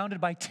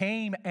surrounded by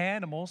tame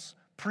animals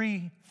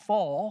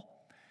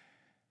pre-fall.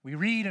 We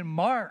read in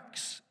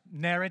Mark's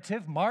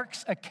narrative,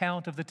 Mark's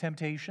account of the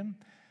temptation,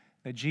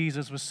 that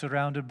Jesus was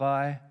surrounded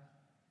by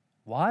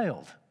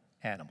wild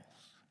animals.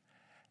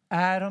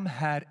 Adam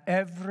had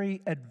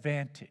every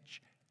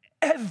advantage,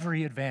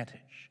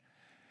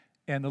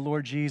 and the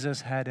Lord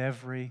Jesus had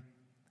every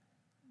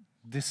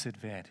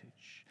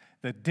disadvantage.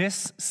 The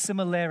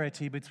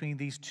dissimilarity between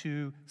these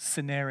two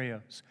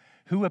scenarios.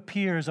 Who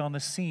appears on the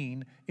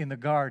scene in the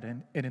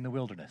garden and in the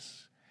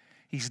wilderness?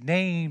 He's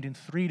named in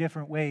 3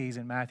 different ways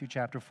in Matthew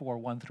chapter 4,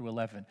 1 through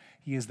 11.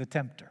 He is the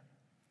tempter.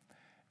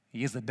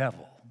 He is the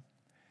devil.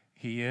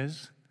 He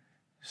is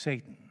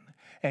Satan.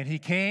 And he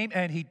came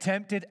and he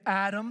tempted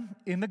Adam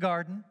in the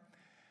garden.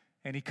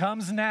 And he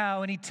comes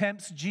now and he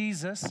tempts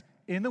Jesus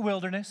in the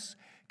wilderness.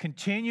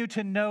 Continue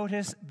to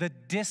notice the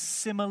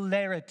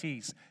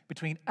dissimilarities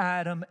between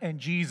Adam and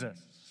Jesus.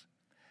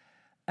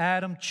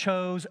 Adam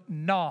chose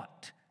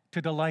not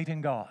to delight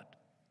in God.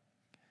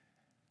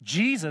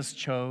 Jesus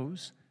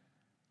chose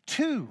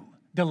to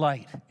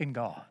delight in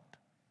God.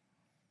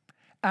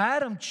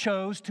 Adam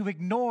chose to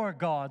ignore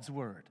God's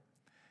word.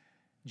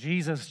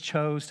 Jesus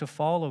chose to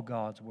follow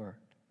God's word.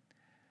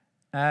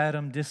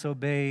 Adam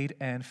disobeyed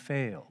and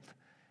failed.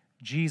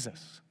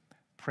 Jesus,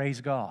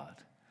 praise God,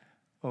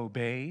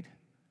 obeyed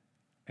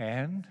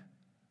and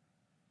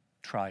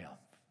triumphed.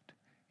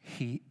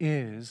 He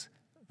is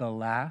the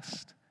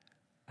last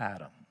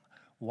Adam.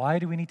 Why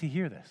do we need to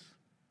hear this?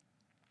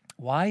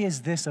 Why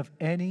is this of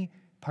any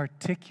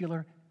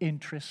particular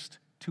interest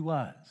to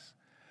us?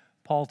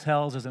 Paul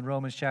tells us in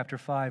Romans chapter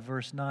 5,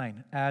 verse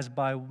 9, as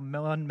by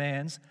one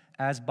man's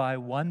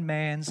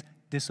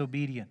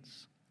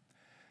disobedience,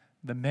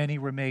 the many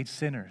were made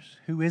sinners.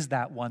 Who is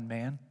that one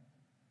man?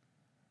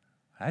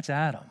 That's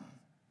Adam.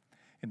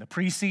 In the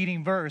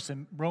preceding verse,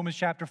 in Romans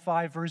chapter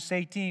 5, verse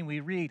 18, we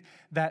read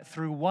that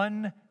through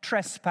one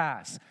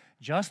trespass,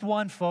 just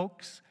one,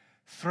 folks,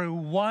 through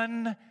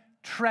one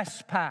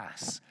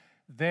trespass,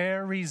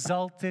 there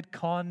resulted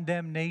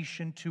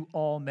condemnation to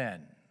all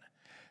men.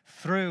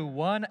 Through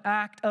one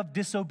act of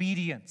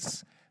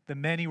disobedience, the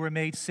many were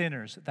made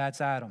sinners.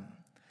 That's Adam.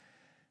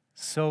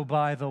 So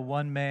by the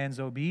one man's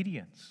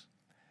obedience,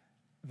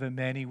 the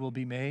many will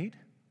be made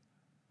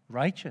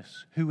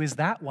righteous. Who is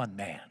that one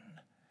man?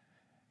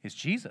 It's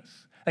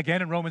Jesus.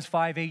 Again, in Romans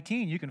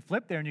 5:18, you can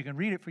flip there and you can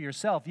read it for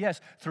yourself. Yes,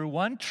 through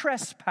one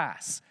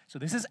trespass. So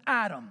this is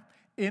Adam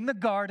in the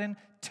garden,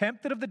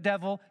 tempted of the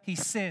devil, he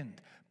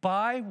sinned.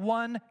 By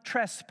one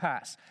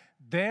trespass,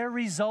 there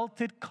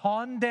resulted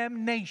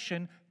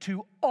condemnation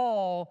to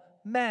all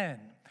men.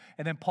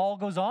 And then Paul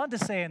goes on to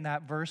say in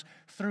that verse,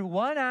 through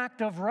one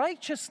act of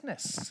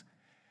righteousness,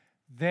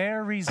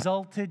 there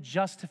resulted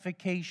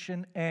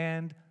justification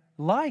and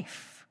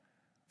life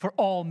for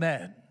all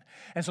men.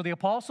 And so the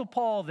Apostle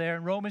Paul there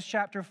in Romans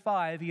chapter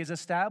 5, he is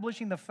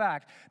establishing the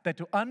fact that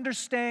to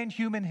understand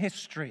human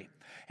history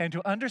and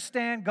to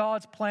understand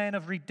God's plan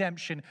of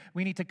redemption,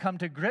 we need to come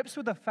to grips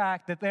with the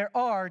fact that there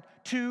are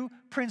 2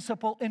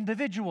 principal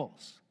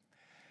individuals.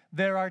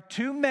 There are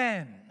 2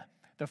 men,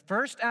 the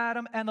first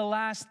Adam and the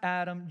last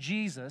Adam,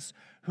 Jesus,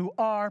 who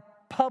are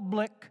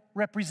public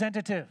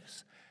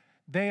representatives.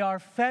 They are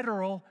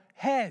federal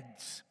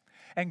heads.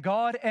 And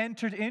God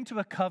entered into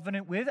a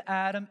covenant with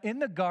Adam in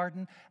the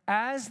garden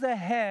as the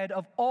head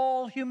of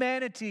all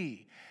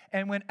humanity.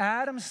 And when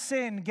Adam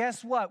sinned,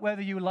 guess what?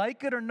 Whether you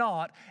like it or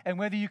not, and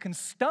whether you can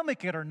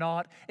stomach it or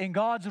not, in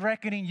God's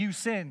reckoning, you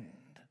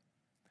sinned.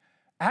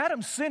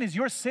 Adam's sin is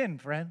your sin,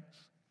 friends.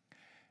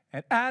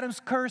 And Adam's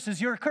curse is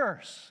your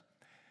curse.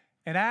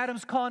 And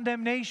Adam's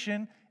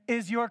condemnation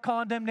is your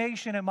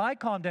condemnation and my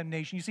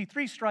condemnation. You see,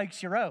 3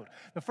 strikes, you're out.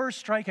 The first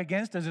strike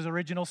against us is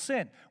original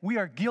sin. We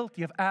are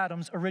guilty of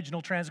Adam's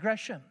original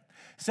transgression.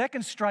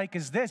 Second strike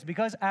is this: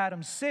 because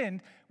Adam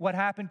sinned, what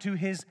happened to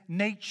his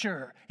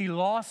nature? He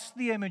lost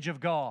the image of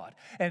God.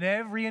 And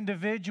every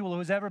individual who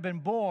has ever been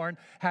born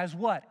has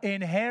what?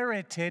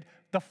 Inherited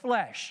the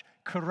flesh,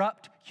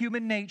 corrupt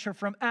human nature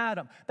from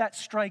Adam. That's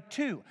strike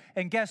 2.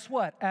 And guess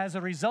what? As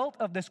a result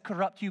of this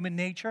corrupt human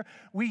nature,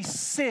 we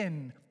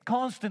sin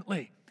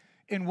constantly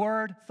in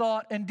word,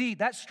 thought, and deed.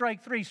 That's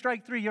strike 3.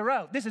 Strike 3, you're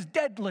out. This is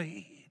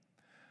deadly.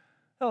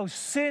 Oh,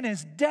 sin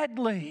is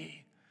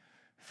deadly.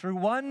 Through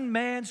one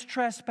man's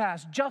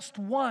trespass, just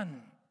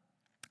one.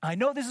 I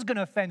know this is going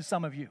to offend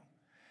some of you.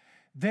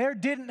 There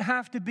didn't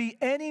have to be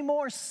any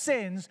more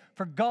sins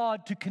for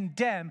God to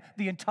condemn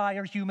the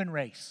entire human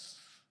race.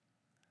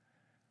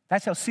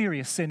 That's how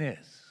serious sin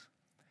is.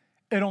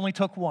 It only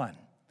took one.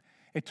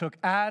 It took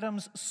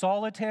Adam's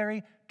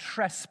solitary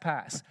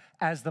trespass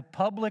as the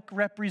public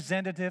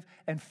representative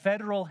and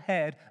federal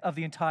head of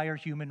the entire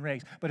human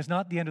race. But it's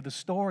not the end of the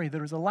story.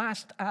 There is a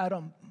last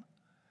Adam,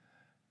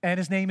 and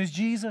his name is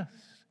Jesus.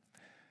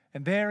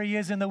 And there he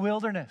is in the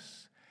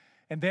wilderness.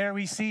 And there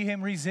we see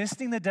him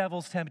resisting the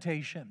devil's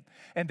temptation.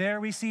 And there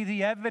we see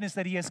the evidence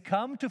that he has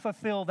come to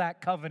fulfill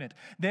that covenant.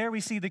 There we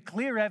see the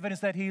clear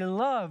evidence that he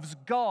loves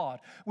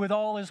God with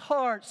all his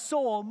heart,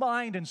 soul,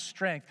 mind, and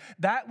strength.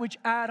 That which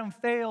Adam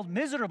failed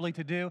miserably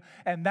to do,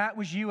 and that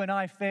which you and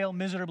I fail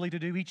miserably to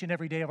do each and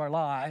every day of our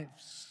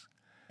lives.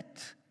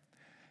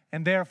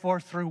 And therefore,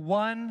 through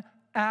one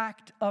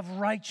act of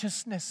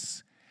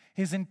righteousness,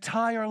 his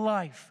entire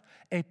life,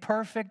 a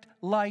perfect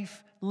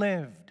life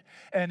lived,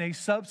 and a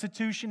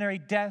substitutionary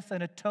death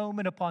and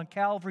atonement upon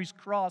Calvary's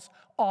cross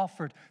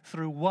offered,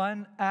 through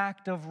one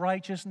act of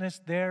righteousness,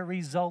 there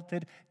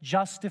resulted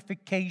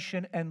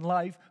justification and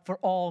life for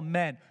all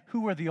men.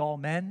 Who are the all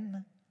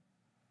men?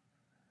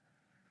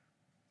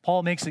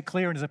 Paul makes it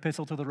clear in his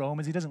epistle to the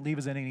Romans. He doesn't leave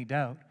us in any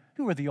doubt.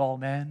 Who are the all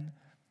men?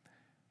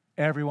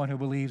 Everyone who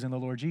believes in the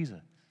Lord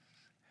Jesus.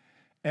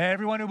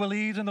 Everyone who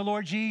believes in the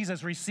Lord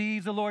Jesus,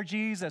 receives the Lord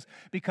Jesus,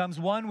 becomes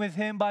one with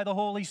him by the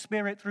Holy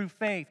Spirit through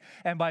faith.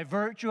 And by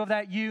virtue of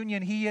that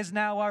union, he is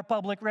now our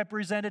public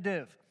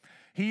representative.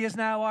 He is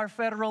now our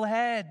federal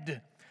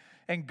head.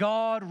 And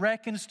God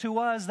reckons to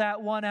us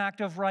that one act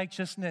of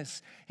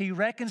righteousness. He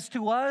reckons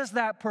to us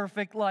that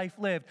perfect life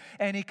lived.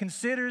 And he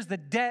considers the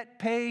debt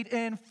paid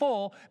in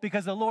full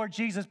because the Lord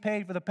Jesus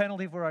paid for the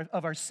penalty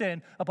of our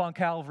sin upon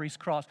Calvary's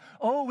cross.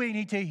 Oh, we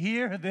need to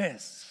hear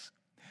this.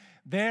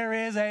 There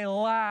is a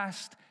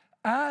last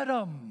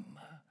Adam.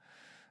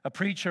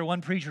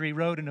 One preacher, he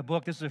wrote in a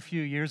book, this was a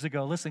few years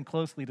ago, listen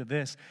closely to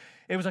this.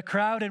 It was a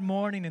crowded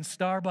morning in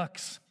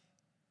Starbucks.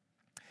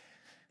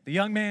 The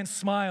young man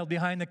smiled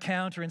behind the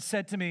counter and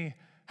said to me,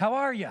 "How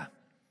are you?"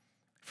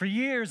 For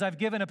years, I've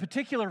given a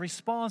particular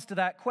response to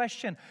that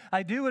question.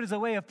 I do it as a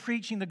way of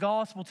preaching the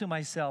gospel to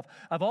myself.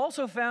 I've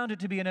also found it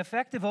to be an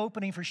effective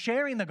opening for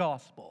sharing the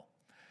gospel.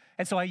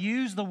 And so I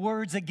used the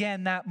words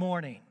again that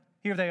morning.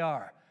 Here they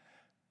are.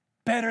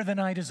 Better than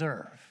I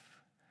deserve.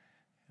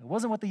 It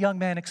wasn't what the young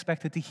man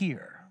expected to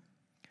hear.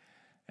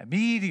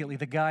 Immediately,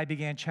 the guy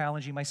began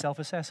challenging my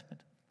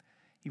self-assessment.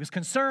 He was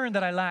concerned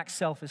that I lacked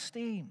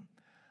self-esteem.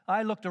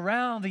 I looked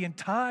around. The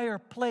entire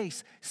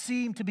place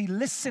seemed to be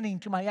listening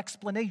to my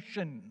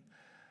explanation.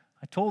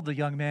 I told the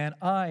young man,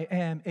 I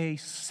am a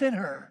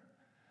sinner,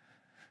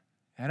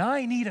 and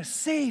I need a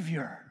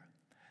Savior.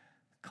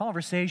 The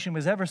conversation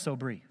was ever so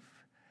brief.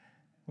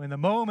 When the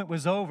moment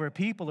was over,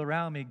 people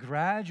around me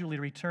gradually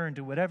returned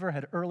to whatever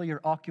had earlier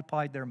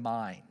occupied their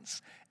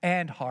minds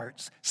and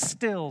hearts,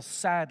 still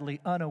sadly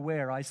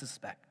unaware, I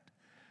suspect,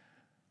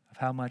 of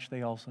how much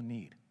they also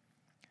need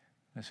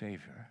a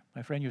Savior.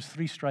 My friend, there's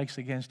 3 strikes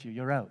against you.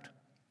 You're out.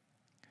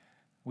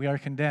 We are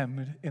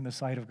condemned in the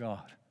sight of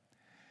God.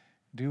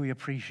 Do we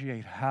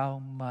appreciate how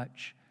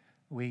much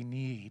we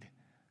need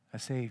a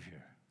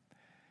Savior?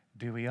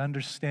 Do we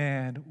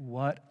understand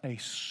what a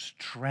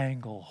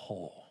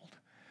stranglehold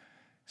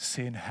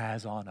sin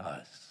has on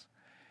us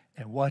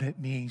and what it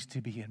means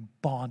to be in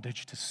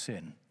bondage to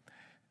sin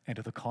and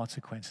to the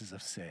consequences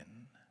of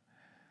sin?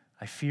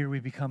 I fear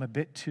we become a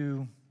bit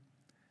too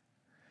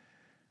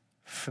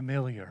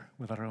familiar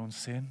with our own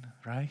sin,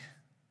 right?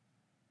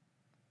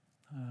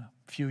 A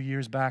few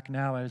years back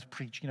now, I was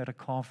preaching at a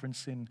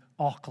conference in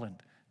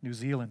Auckland, New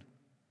Zealand.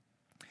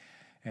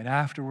 And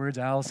afterwards,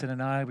 Allison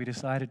and I, we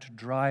decided to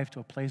drive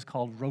to a place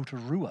called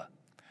Rotorua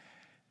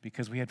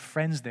because we had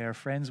friends there,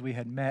 friends we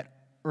had met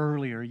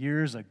earlier,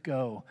 years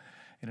ago,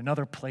 in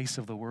another place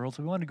of the world.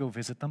 So we wanted to go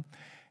visit them.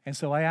 And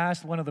so I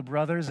asked one of the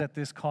brothers at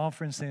this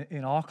conference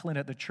in Auckland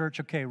at the church,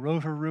 okay,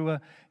 Rotorua,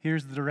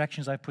 here's the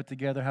directions I put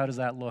together. How does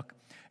that look?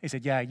 He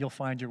said, yeah, you'll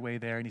find your way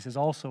there. And he says,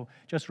 also,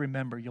 just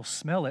remember, you'll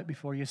smell it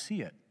before you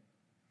see it.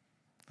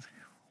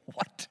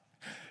 What?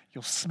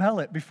 You'll smell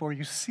it before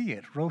you see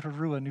it.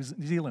 Rotorua, New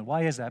Zealand.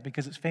 Why is that?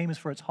 Because it's famous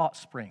for its hot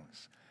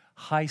springs,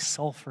 high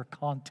sulfur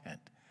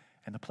content.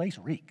 And the place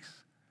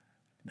reeks.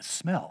 And the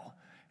smell.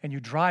 And you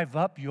drive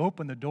up, you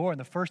open the door, and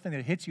the first thing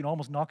that hits you and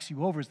almost knocks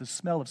you over is the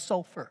smell of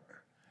sulfur.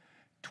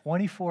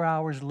 24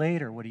 hours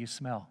later, what do you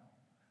smell?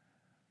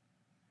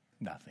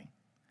 Nothing.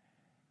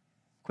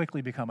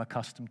 Quickly become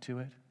accustomed to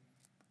it.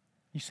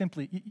 You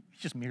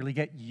just merely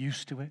get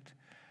used to it.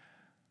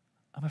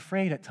 I'm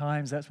afraid at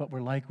times that's what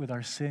we're like with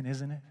our sin,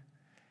 isn't it?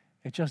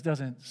 It just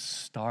doesn't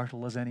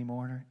startle us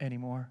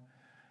anymore.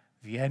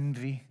 The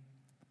envy,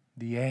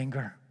 the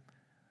anger,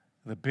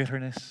 the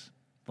bitterness,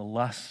 the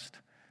lust,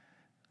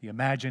 the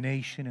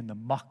imagination and the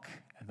muck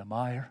and the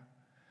mire.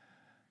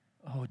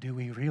 Oh, do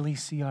we really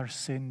see our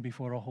sin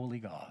before a holy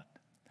God?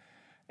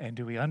 And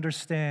do we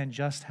understand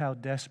just how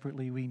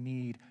desperately we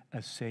need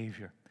a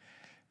Savior?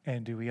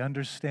 And do we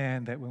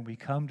understand that when we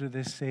come to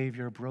this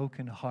Savior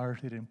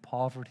brokenhearted in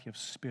poverty of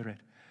spirit,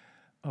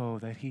 Oh,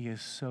 that he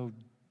is so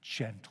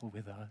gentle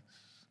with us.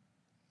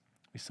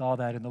 We saw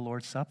that in the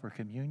Lord's Supper,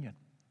 communion.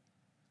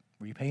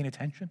 Were you paying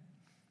attention?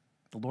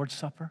 The Lord's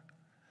Supper?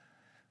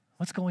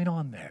 What's going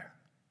on there?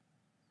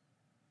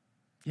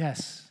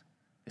 Yes,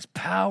 this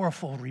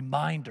powerful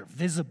reminder,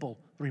 visible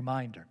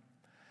reminder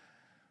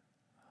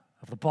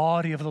of the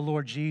body of the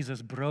Lord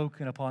Jesus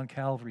broken upon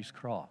Calvary's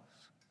cross.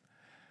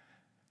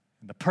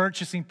 And the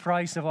purchasing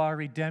price of our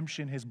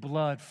redemption, his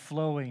blood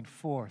flowing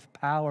forth.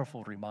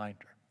 Powerful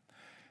reminder.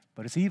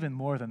 But it's even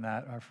more than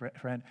that, our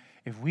friend.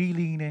 If we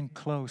lean in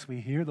close,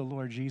 we hear the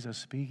Lord Jesus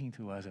speaking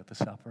to us at the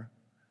supper.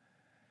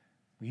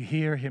 We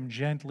hear him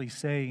gently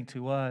saying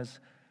to us,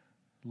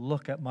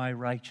 look at my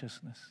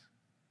righteousness,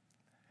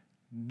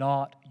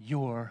 not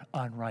your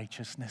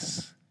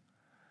unrighteousness.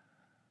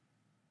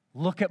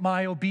 Look at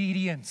my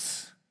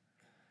obedience,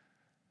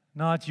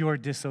 not your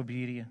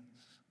disobedience.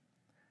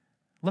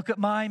 Look at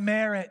my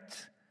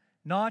merit,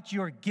 not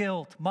your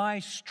guilt, my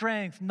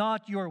strength,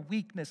 not your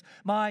weakness,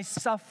 my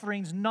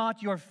sufferings,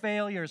 not your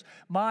failures,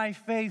 my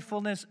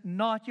faithfulness,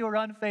 not your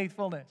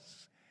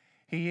unfaithfulness.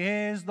 He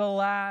is the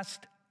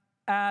last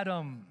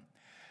Adam.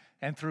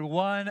 And through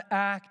one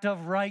act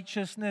of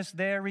righteousness,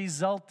 there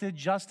resulted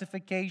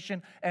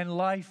justification and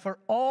life for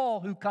all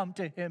who come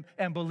to him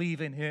and believe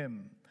in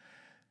him.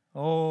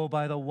 Oh,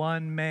 by the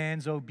one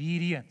man's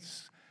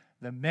obedience,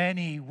 the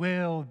many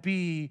will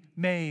be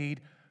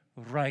made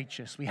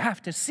righteous. We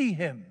have to see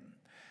him.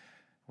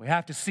 We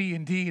have to see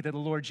indeed that the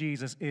Lord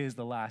Jesus is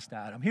the last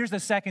Adam. Here's the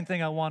second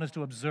thing I want us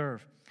to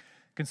observe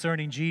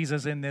concerning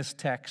Jesus in this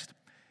text.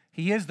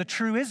 He is the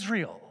true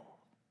Israel.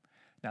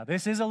 Now,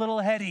 this is a little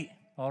heady,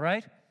 all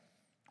right?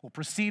 We'll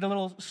proceed a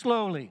little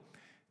slowly,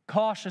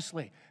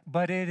 cautiously,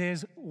 but it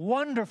is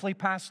wonderfully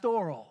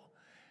pastoral.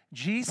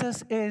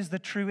 Jesus is the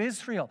true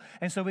Israel.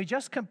 And so we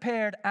just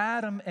compared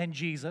Adam and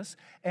Jesus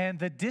and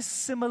the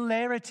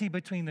dissimilarity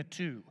between the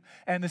two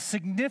and the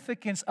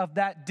significance of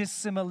that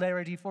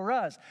dissimilarity for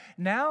us.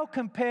 Now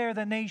compare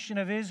the nation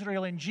of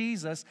Israel and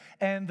Jesus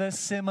and the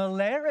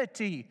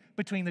similarity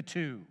between the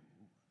two.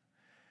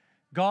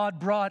 God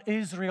brought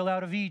Israel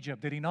out of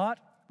Egypt, did he not?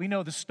 We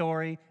know the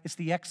story. It's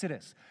the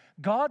Exodus.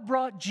 God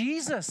brought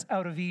Jesus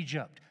out of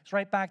Egypt. It's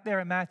right back there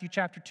in Matthew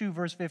chapter 2,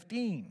 verse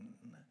 15.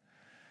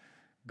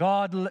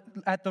 God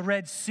at the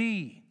Red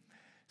Sea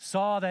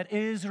saw that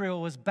Israel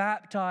was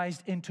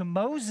baptized into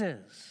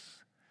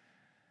Moses.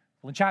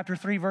 Well, in chapter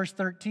 3, verse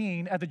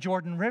 13, at the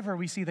Jordan River,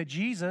 we see that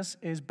Jesus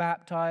is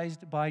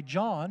baptized by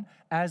John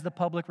as the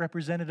public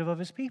representative of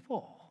his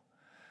people.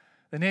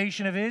 The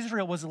nation of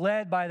Israel was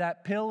led by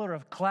that pillar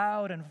of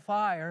cloud and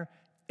fire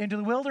into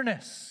the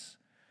wilderness.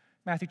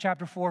 Matthew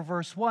chapter 4,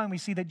 verse 1, we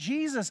see that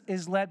Jesus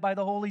is led by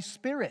the Holy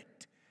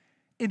Spirit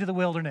into the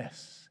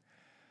wilderness.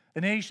 The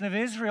nation of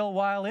Israel,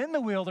 while in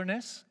the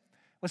wilderness,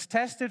 was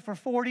tested for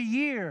 40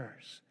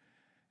 years.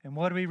 And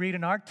what do we read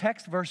in our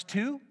text, verse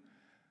 2?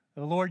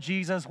 The Lord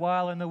Jesus,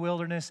 while in the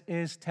wilderness,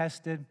 is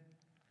tested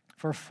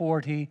for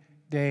 40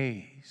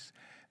 days.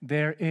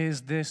 There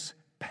is this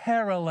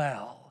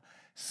parallel,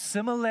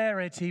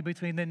 similarity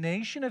between the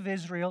nation of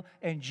Israel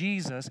and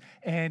Jesus,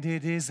 and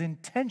it is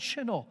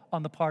intentional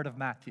on the part of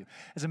Matthew.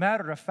 As a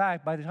matter of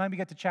fact, by the time we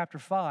get to chapter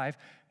 5,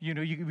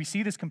 we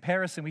see this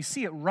comparison. We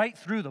see it right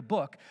through the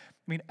book.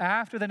 I mean,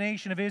 after the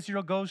nation of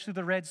Israel goes through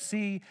the Red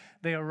Sea,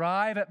 they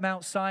arrive at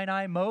Mount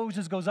Sinai.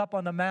 Moses goes up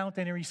on the mount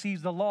and he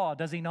receives the law,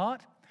 does he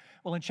not?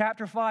 Well, in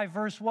chapter 5,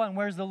 verse 1,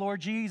 where's the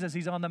Lord Jesus?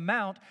 He's on the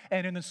mount,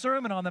 and in the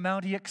Sermon on the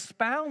Mount, he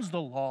expounds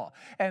the law.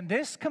 And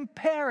this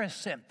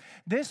comparison,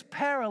 this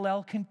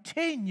parallel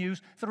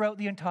continues throughout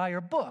the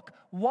entire book.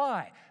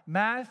 Why?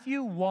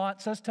 Matthew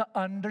wants us to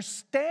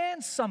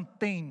understand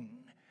something.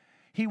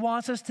 He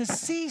wants us to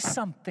see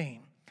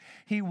something.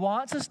 He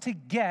wants us to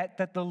get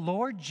that the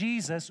Lord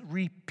Jesus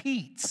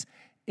repeats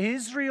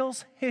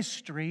Israel's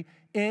history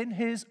in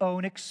his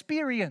own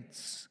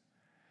experience.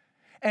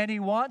 And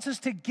he wants us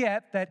to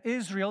get that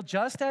Israel,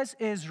 just as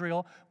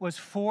Israel was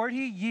 40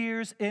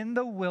 years in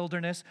the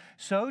wilderness,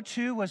 so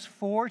too was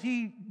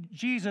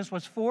Jesus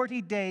was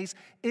 40 days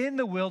in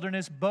the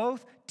wilderness,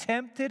 both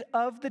tempted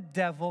of the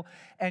devil.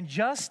 And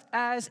just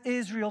as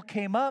Israel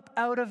came up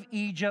out of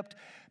Egypt,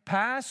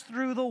 passed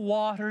through the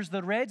waters,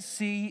 the Red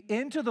Sea,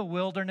 into the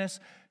wilderness,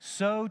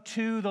 so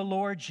too the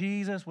Lord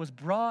Jesus was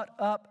brought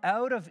up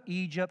out of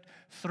Egypt,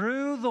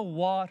 through the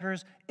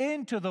waters,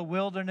 into the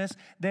wilderness.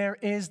 There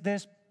is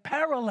this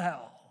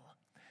parallel,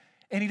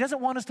 and he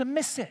doesn't want us to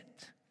miss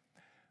it.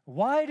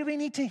 Why do we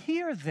need to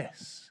hear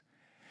this?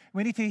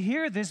 We need to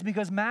hear this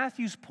because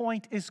Matthew's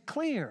point is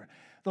clear.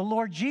 The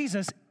Lord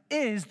Jesus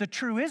is the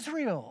true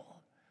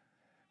Israel.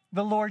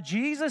 The Lord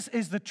Jesus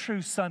is the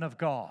true Son of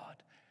God.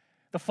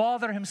 The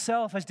Father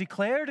himself has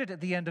declared it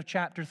at the end of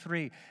chapter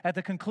 3. At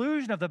the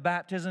conclusion of the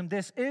baptism,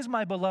 "This is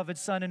my beloved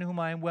Son in whom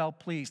I am well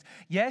pleased."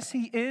 Yes,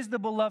 he is the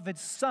beloved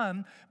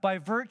Son by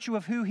virtue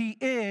of who he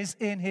is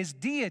in his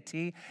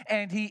deity,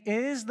 and he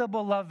is the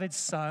beloved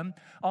Son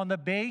on the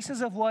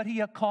basis of what he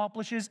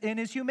accomplishes in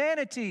his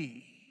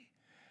humanity.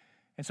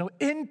 And so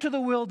into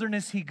the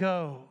wilderness he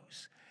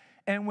goes.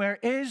 And where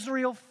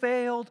Israel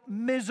failed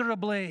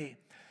miserably,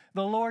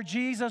 The Lord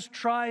Jesus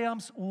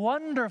triumphs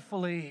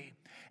wonderfully.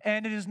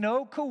 And it is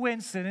no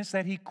coincidence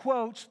that he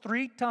quotes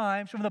 3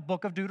 times from the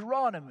book of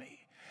Deuteronomy.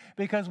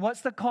 Because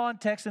what's the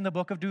context in the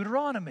book of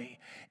Deuteronomy?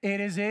 It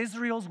is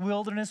Israel's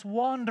wilderness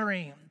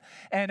wandering.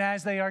 And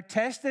as they are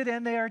tested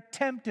and they are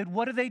tempted,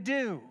 what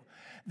do?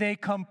 They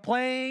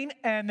complain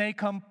and they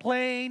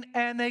complain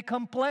and they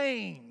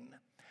complain.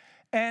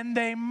 And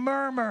they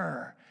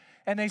murmur.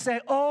 And they say,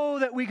 oh,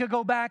 that we could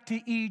go back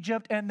to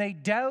Egypt. And they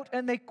doubt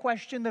and they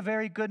question the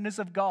very goodness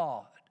of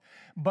God.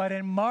 But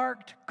in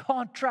marked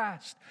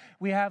contrast,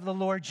 we have the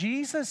Lord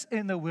Jesus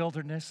in the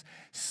wilderness,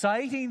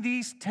 citing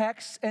these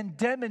texts and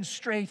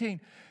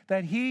demonstrating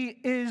that he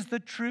is the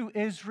true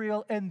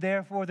Israel and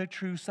therefore the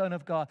true Son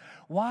of God.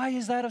 Why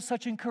is that of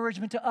such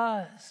encouragement to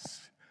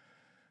us?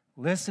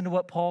 Listen to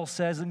what Paul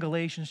says in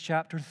Galatians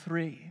chapter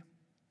 3.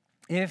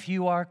 If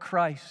you are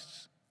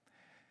Christ's,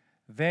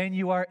 then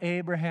you are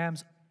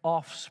Abraham's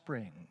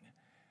offspring,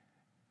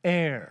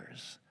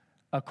 heirs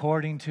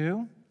according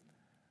to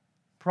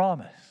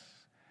promise.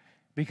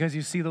 Because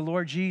you see, the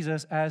Lord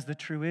Jesus, as the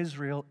true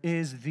Israel,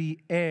 is the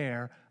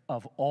heir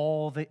of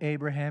all the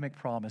Abrahamic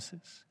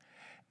promises.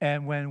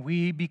 And when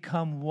we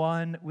become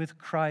one with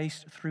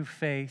Christ through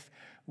faith,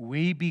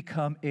 we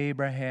become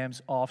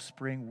Abraham's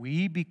offspring.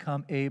 We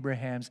become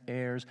Abraham's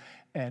heirs.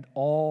 And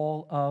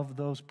all of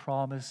those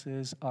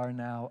promises are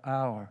now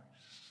ours.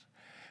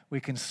 We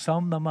can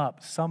sum them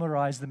up,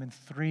 summarize them in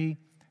 3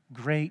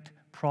 great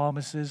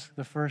promises.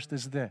 The first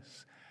is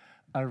this: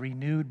 a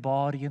renewed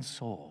body and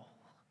soul.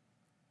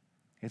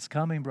 It's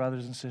coming,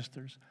 brothers and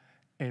sisters.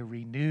 A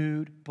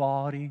renewed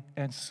body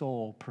and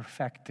soul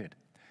perfected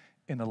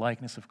in the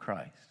likeness of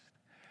Christ.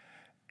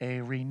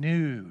 A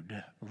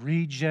renewed,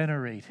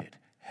 regenerated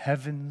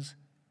heavens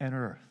and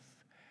earth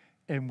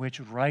in which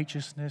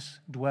righteousness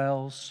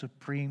dwells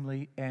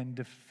supremely and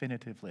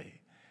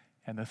definitively.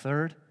 And the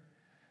third,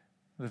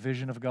 the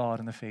vision of God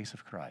in the face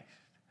of Christ.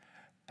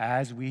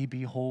 As we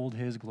behold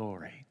his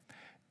glory,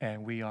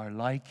 and we are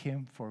like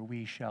him, for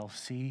we shall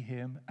see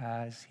him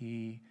as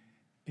he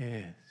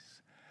is.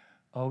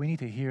 Oh, we need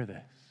to hear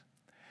this.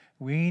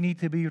 We need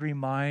to be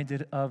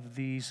reminded of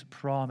these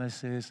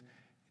promises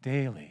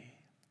daily.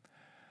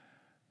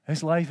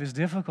 This life is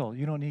difficult.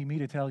 You don't need me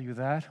to tell you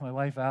that. My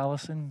wife,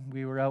 Allison,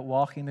 we were out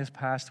walking this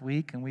past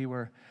week, and we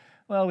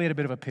had a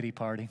bit of a pity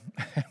party.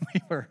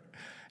 We were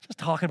just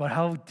talking about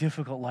how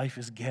difficult life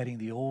is getting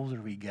the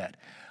older we get.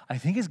 I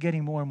think it's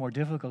getting more and more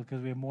difficult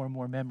because we have more and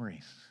more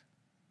memories,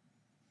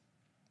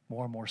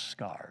 more and more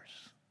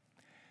scars,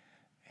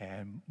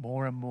 and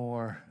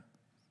more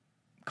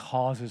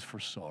causes for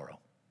sorrow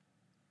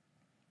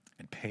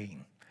and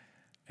pain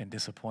and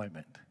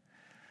disappointment.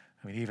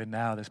 I mean, even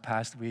now, this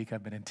past week,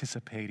 I've been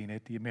anticipating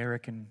it. The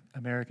American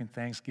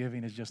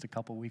Thanksgiving is just a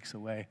couple weeks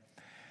away.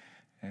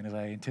 And as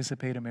I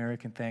anticipate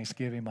American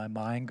Thanksgiving, my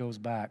mind goes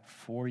back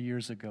 4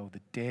 years ago,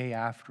 the day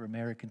after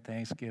American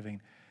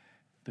Thanksgiving,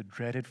 the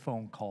dreaded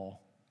phone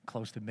call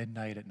close to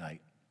midnight at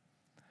night.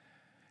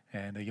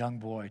 And a young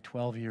boy,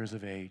 12 years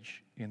of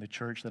age, in the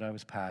church that I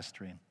was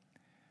pastoring,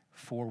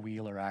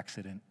 4-wheeler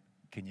accident,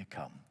 can you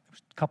come? It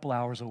was a couple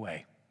hours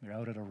away. They're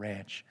out at a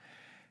ranch,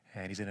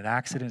 and he's in an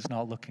accident. It's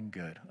not looking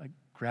good. I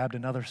grabbed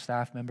another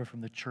staff member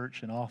from the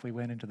church, and off we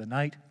went into the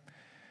night,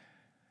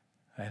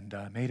 and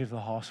made it to the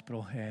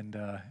hospital, and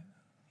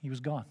he was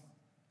gone.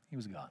 He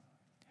was gone.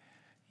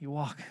 You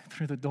walk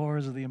through the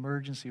doors of the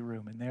emergency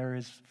room, and there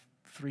is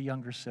 3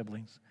 younger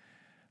siblings,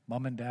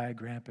 mom and dad,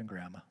 grandpa and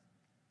grandma.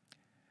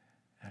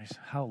 And I said,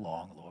 how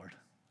long, Lord?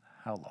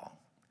 How long?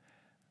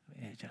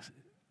 I mean,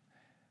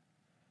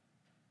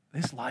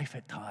 this life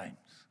at times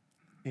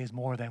is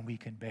more than we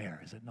can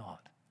bear, is it not?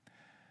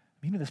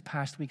 Even this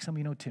past week, some of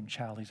you know Tim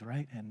Challies,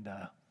 right? And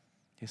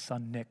his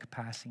son Nick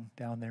passing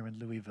down there in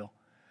Louisville.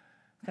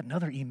 I got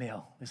another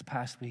email this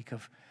past week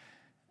of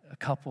a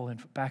couple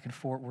back in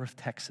Fort Worth,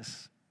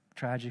 Texas,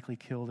 tragically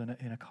killed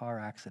in a car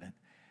accident.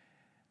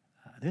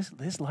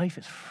 This life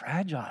is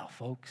fragile,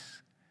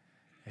 folks.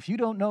 If you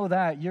don't know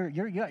that, you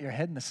got your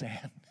head in the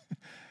sand.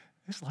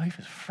 This life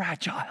is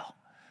fragile.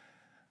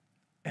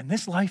 And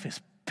this life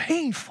is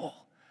painful,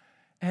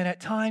 and at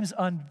times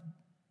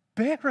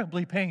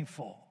unbearably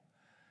painful.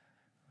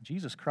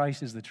 Jesus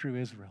Christ is the true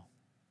Israel.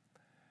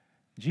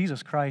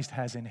 Jesus Christ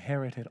has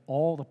inherited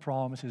all the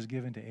promises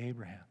given to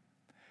Abraham.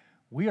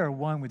 We are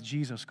one with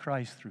Jesus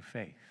Christ through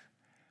faith.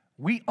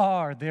 We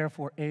are,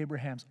 therefore,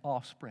 Abraham's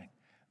offspring.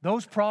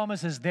 Those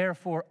promises,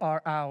 therefore,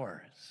 are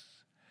ours.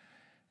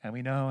 And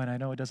we know, and I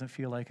know it doesn't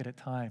feel like it at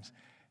times,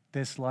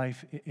 this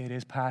life, it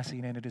is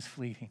passing and it is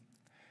fleeting.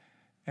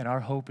 And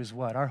our hope is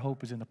what? Our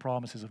hope is in the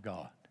promises of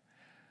God.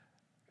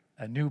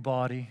 A new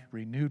body,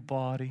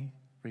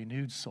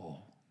 renewed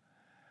soul,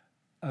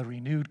 a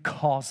renewed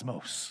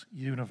cosmos,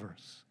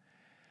 universe,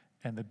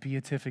 and the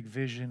beatific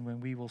vision when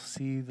we will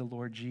see the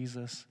Lord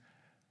Jesus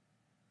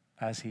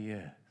as he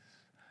is.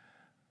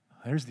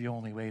 There's the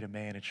only way to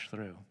manage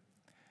through.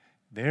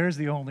 There's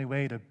the only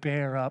way to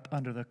bear up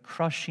under the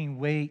crushing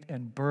weight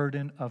and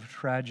burden of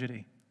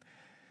tragedy.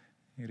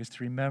 It is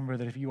to remember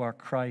that if you are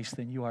Christ,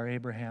 then you are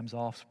Abraham's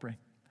offspring,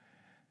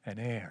 an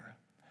heir,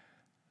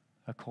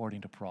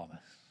 according to promise.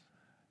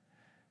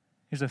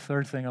 Here's the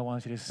third thing I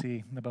want you to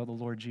see about the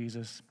Lord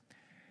Jesus.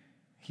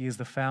 He is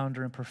the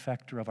founder and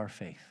perfecter of our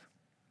faith.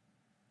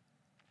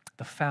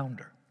 The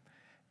founder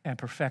and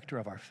perfecter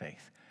of our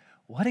faith.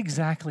 What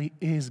exactly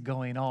is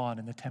going on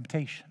in the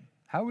temptation?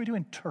 How are we to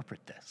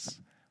interpret this?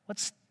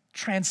 What's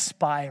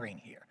transpiring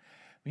here?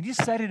 We need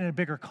to set it in a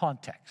bigger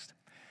context.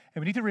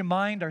 And we need to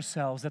remind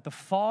ourselves that the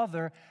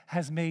Father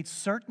has made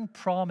certain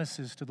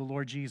promises to the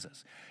Lord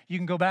Jesus. You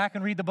can go back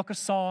and read the book of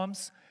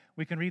Psalms.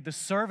 We can read the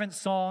servant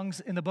songs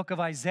in the book of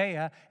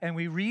Isaiah, and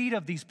we read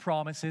of these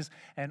promises,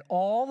 and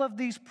all of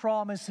these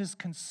promises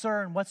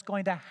concern what's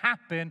going to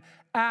happen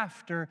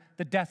after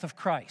the death of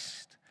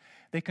Christ.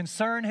 They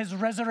concern his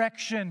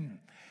resurrection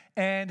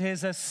and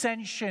his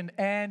ascension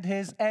and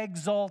his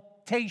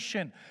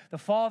exaltation. The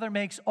Father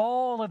makes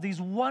all of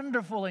these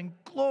wonderful and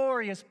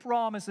glorious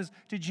promises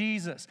to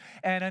Jesus.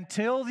 And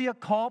until the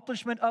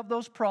accomplishment of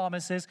those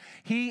promises,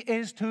 he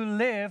is to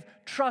live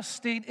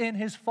trusting in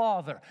his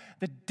Father.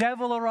 The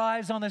devil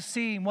arrives on the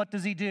scene. What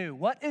does he do?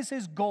 What is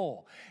his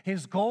goal?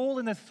 His goal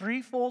in the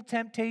threefold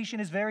temptation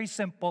is very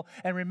simple.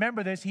 And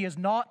remember this, he is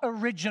not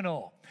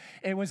original.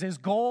 It was his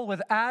goal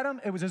with Adam.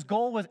 It was his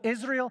goal with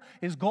Israel,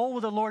 his goal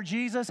with the Lord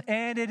Jesus,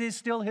 and it is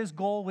still his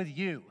goal with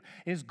you.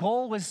 His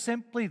goal was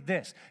simply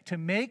this, to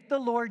make the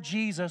Lord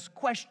Jesus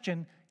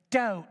question,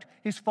 doubt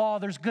his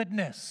Father's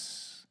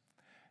goodness.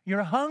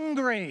 You're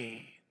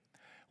hungry.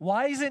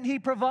 Why isn't he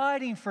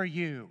providing for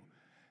you?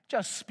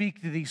 Just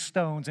speak to these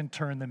stones and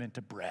turn them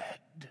into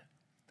bread.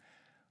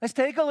 Let's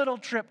take a little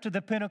trip to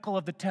the pinnacle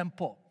of the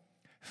temple.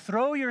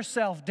 Throw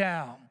yourself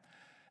down.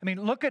 I mean,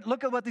 look at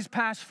what these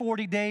past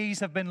 40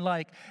 days have been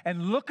like,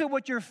 and look at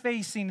what you're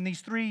facing in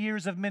these 3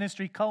 years of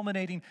ministry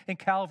culminating in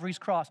Calvary's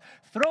cross.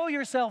 Throw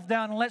yourself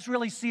down and let's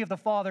really see if the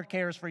Father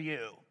cares for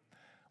you.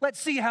 Let's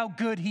see how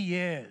good he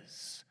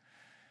is.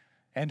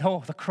 And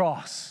oh, the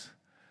cross.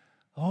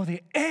 Oh,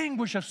 the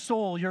anguish of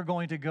soul you're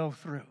going to go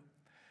through.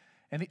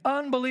 And the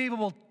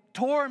unbelievable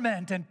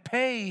torment and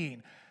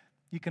pain.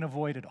 You can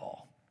avoid it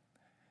all.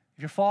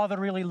 If your Father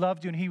really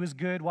loved you and he was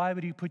good, why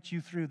would he put you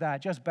through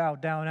that? Just bow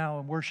down now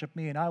and worship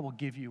me, and I will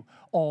give you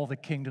all the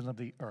kingdoms of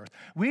the earth.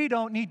 We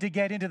don't need to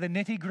get into the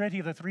nitty-gritty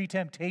of the three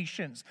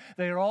temptations.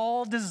 They are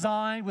all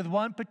designed with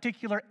one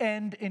particular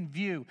end in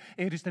view.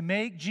 It is to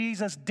make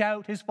Jesus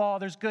doubt his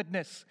Father's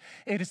goodness.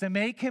 It is to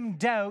make him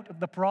doubt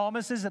the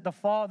promises that the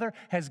Father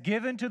has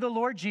given to the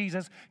Lord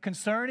Jesus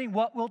concerning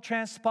what will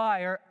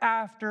transpire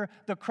after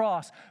the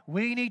cross.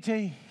 We need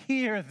to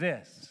hear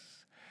this.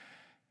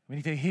 We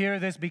need to hear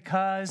this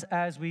because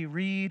as we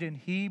read in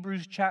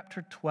Hebrews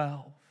chapter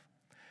 12,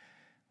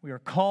 we are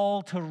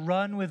called to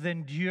run with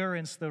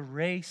endurance the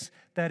race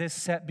that is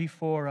set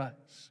before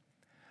us.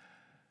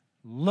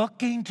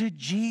 Looking to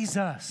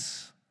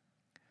Jesus,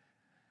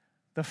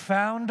 the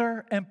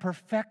founder and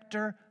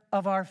perfecter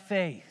of our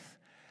faith,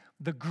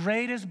 the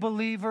greatest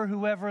believer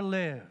who ever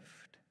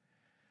lived,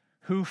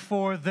 who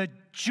for the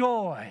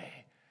joy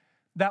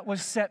that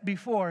was set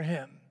before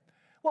him.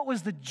 What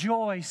was the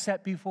joy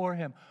set before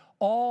him?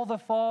 All the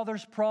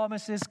Father's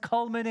promises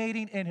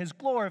culminating in his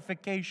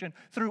glorification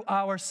through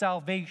our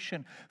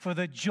salvation. For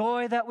the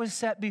joy that was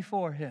set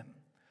before him,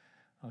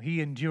 he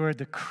endured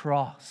the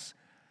cross,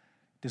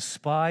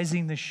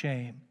 despising the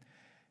shame,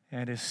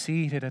 and is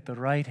seated at the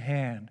right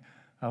hand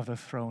of the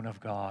throne of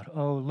God.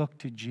 Oh, look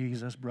to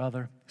Jesus,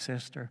 brother,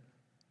 sister.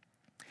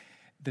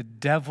 The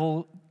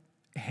devil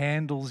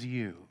handles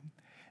you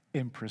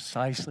in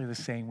precisely the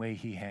same way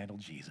he handled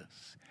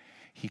Jesus.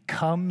 He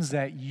comes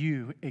at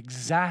you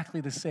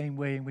exactly the same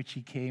way in which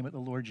he came at the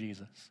Lord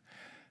Jesus.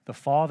 The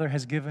Father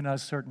has given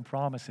us certain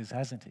promises,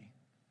 hasn't he?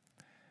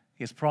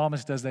 He has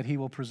promised us that he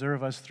will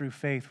preserve us through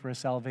faith for a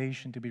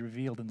salvation to be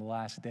revealed in the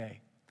last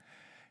day.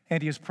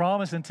 And he has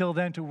promised until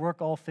then to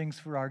work all things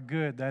for our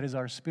good, that is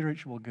our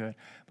spiritual good.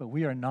 But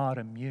we are not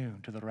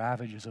immune to the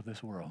ravages of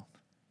this world.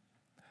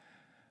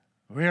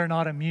 We are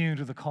not immune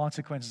to the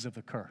consequences of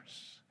the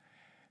curse.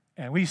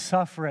 And we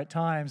suffer at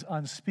times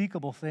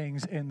unspeakable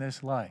things in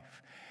this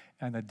life.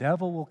 And the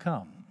devil will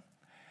come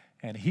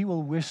and he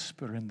will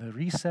whisper in the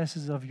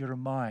recesses of your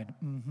mind,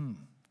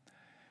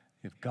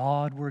 if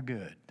God were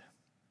good,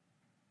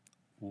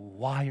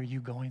 why are you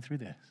going through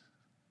this?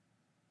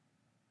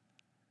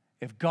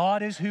 If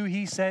God is who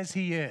he says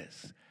he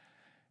is,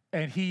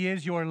 and he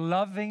is your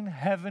loving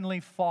heavenly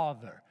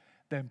Father,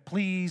 then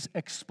please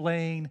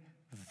explain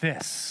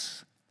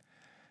this.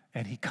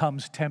 And he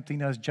comes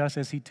tempting us just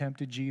as he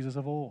tempted Jesus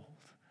of old.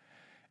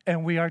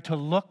 And we are to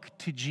look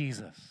to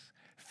Jesus,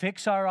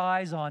 fix our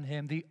eyes on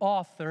him, the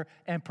author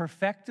and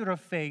perfecter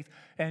of faith.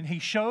 And he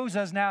shows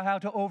us now how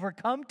to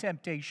overcome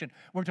temptation.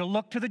 We're to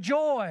look to the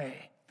joy.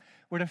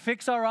 We're to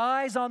fix our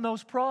eyes on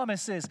those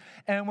promises.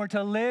 And we're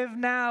to live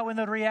now in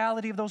the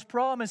reality of those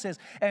promises.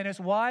 And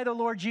it's why the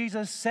Lord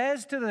Jesus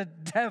says to the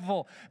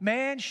devil,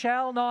 man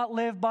shall not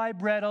live by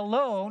bread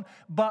alone,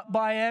 but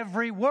by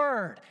every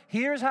word.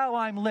 Here's how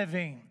I'm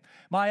living.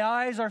 My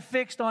eyes are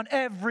fixed on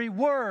every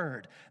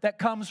word that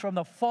comes from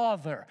the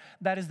Father.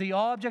 That is the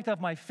object of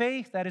my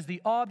faith. That is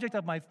the object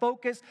of my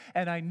focus.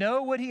 And I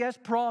know what He has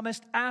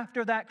promised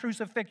after that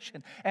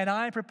crucifixion. And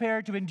I'm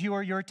prepared to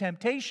endure your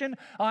temptation.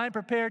 I'm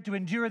prepared to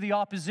endure the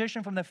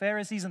opposition from the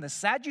Pharisees and the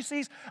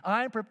Sadducees.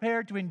 I'm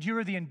prepared to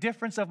endure the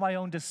indifference of my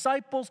own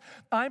disciples.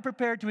 I'm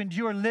prepared to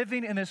endure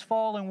living in this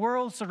fallen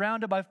world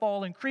surrounded by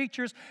fallen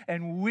creatures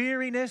and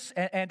weariness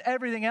and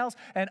everything else.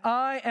 And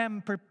I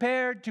am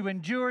prepared to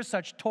endure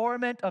such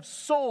torment of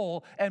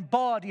soul and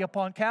body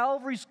upon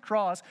Calvary's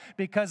cross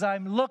because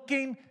I'm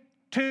looking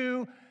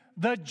to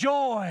the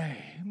joy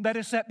that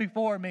is set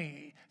before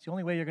me. It's the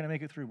only way you're going to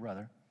make it through,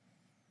 brother.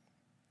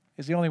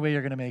 It's the only way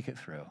you're going to make it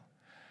through.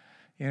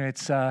 You know,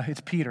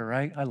 it's Peter,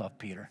 right? I love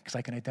Peter because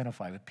I can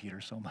identify with Peter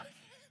so much.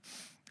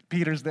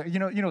 Peter's there. You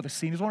know the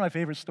scene. It's one of my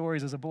favorite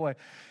stories as a boy.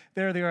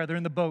 There they are. They're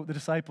in the boat, the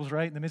disciples,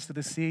 right, in the midst of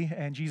the sea,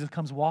 and Jesus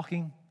comes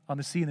walking on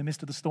the sea in the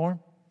midst of the storm.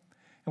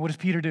 And what does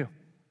Peter do?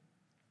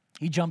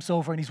 He jumps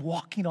over and he's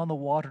walking on the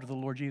water to the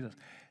Lord Jesus.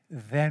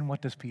 Then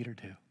what does Peter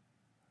do?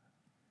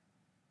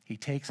 He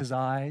takes his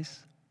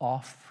eyes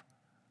off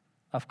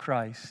of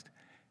Christ,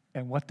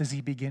 and what does he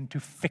begin to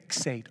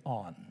fixate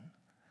on?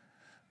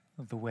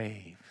 The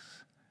waves.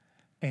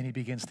 And he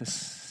begins to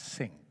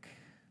sink.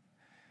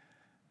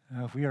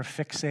 Now, if we are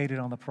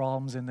fixated on the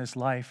problems in this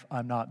life,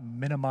 I'm not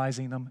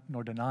minimizing them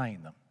nor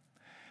denying them.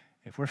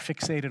 If we're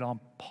fixated on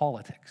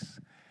politics,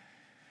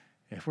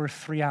 if we're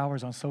 3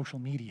 hours on social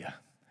media,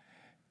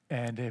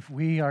 and if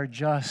we are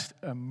just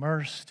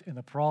immersed in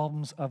the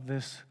problems of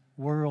this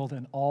world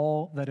and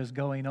all that is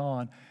going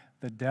on,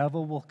 the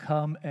devil will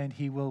come and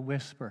he will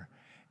whisper,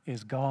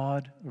 is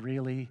God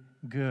really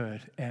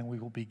good? And we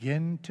will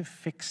begin to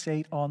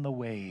fixate on the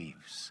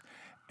waves,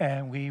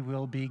 and we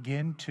will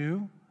begin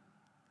to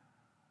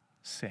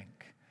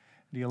sink.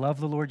 Do you love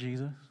the Lord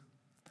Jesus?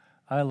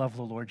 I love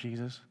the Lord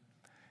Jesus.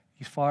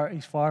 He's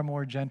far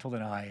more gentle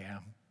than I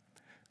am.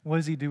 What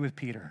does he do with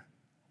Peter?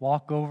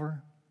 Walk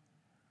over,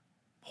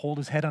 hold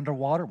his head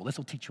underwater. Well, this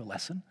will teach you a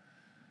lesson.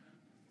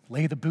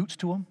 Lay the boots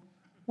to him.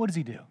 What does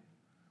he do?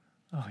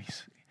 Oh,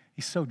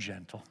 he's so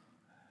gentle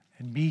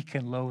and meek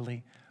and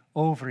lowly.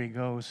 Over he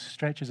goes,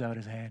 stretches out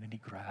his hand, and he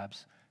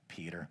grabs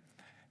Peter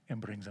and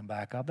brings him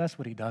back up. That's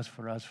what he does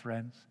for us,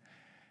 friends.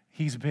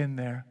 He's been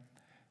there.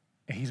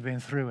 He's been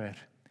through it.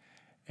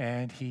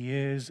 And he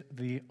is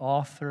the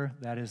author,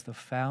 that is the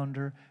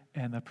founder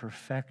and the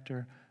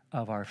perfecter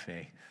of our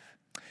faith.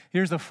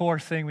 Here's the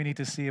fourth thing we need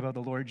to see about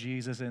the Lord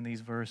Jesus in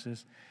these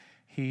verses.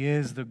 He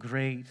is the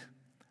great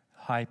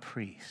high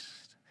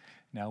priest.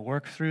 Now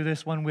work through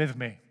this one with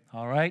me,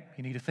 all right?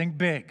 You need to think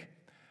big.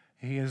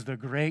 He is the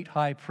great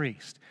high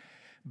priest.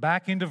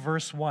 Back into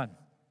verse 1.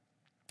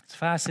 It's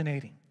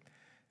fascinating.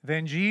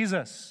 Then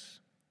Jesus,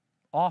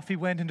 off he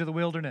went into the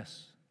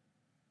wilderness,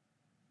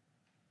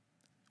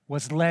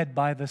 was led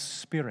by the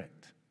Spirit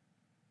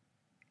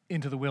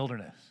into the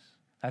wilderness.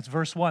 That's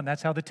verse 1.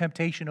 That's how the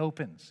temptation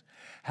opens.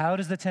 How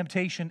does the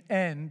temptation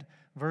end?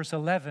 Verse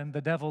 11,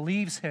 the devil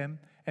leaves him,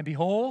 and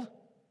behold,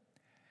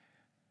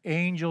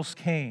 angels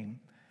came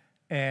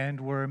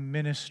and were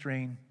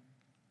ministering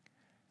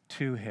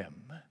to him.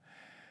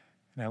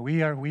 Now,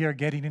 we are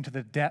getting into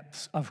the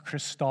depths of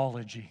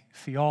Christology,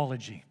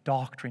 theology,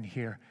 doctrine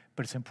here,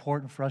 but it's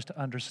important for us to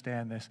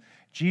understand this.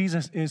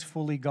 Jesus is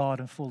fully God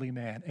and fully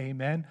man.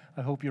 Amen?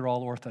 I hope you're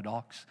all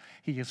orthodox.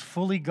 He is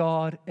fully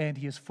God and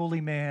he is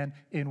fully man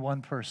in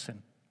one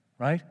person,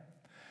 right?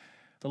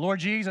 The Lord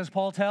Jesus,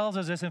 Paul tells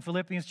us this in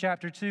Philippians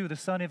chapter 2, the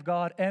Son of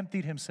God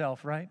emptied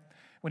himself, right?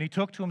 When he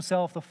took to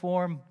himself the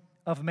form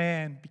of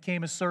man,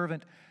 became a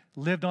servant,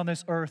 lived on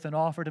this earth and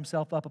offered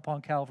himself up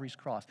upon Calvary's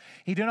cross.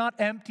 He did not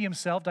empty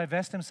himself,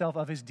 divest himself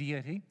of his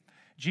deity.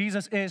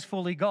 Jesus is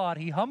fully God.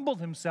 He humbled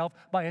himself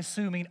by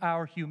assuming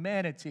our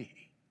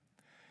humanity.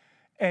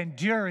 And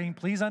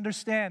please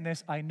understand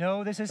this, I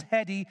know this is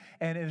heady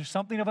and there's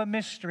something of a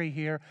mystery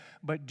here,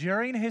 but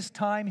during his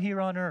time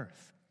here on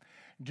earth,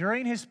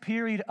 during his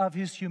period of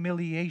his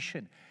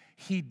humiliation,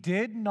 he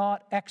did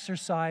not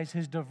exercise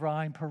his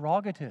divine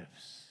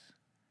prerogatives.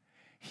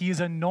 He is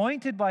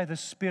anointed by the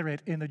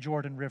Spirit in the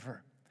Jordan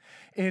River.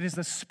 It is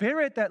the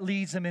Spirit that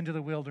leads him into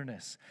the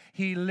wilderness.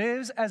 He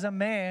lives as a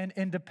man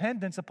in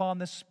dependence upon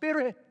the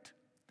Spirit.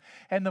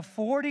 And the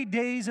 40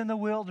 days in the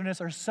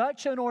wilderness are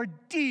such an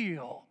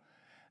ordeal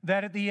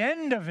that at the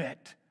end of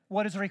it,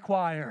 what is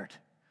required?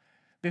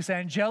 This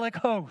angelic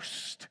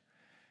host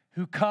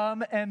who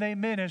come and they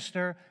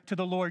minister to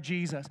the Lord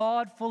Jesus.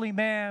 God, fully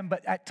man,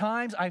 but at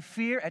times I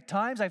fear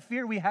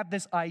we have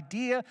this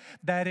idea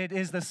that it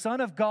is the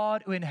Son of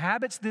God who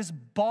inhabits this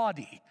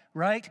body,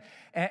 right?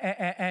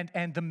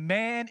 And the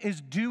man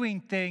is doing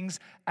things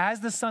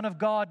as the Son of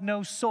God,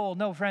 no soul.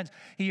 No, friends,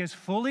 he is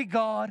fully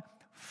God,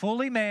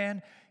 fully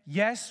man.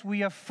 Yes,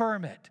 we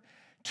affirm it.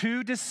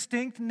 Two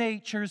distinct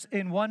natures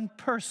in one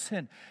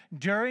person.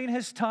 During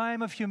his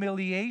time of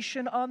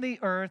humiliation on the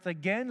earth,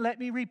 again, let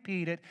me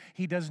repeat it,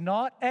 he does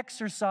not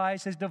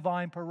exercise his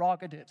divine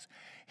prerogatives.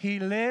 He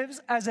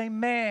lives as a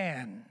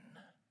man,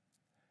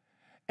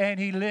 and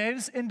he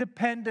lives in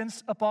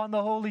dependence upon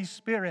the Holy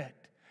Spirit.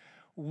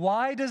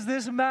 Why does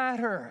this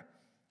matter?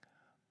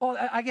 Oh,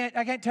 I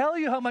can't tell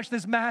you how much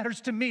this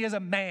matters to me as a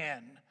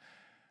man,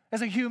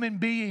 as a human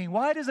being.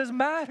 Why does this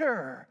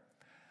matter?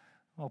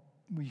 Well,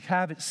 we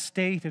have it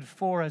stated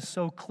for us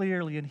so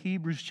clearly in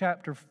Hebrews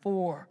chapter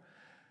 4.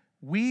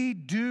 We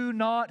do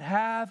not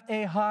have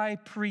a high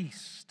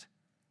priest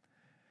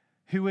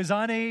who is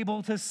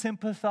unable to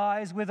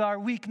sympathize with our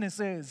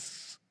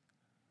weaknesses,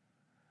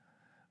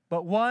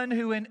 but one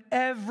who in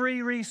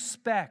every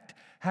respect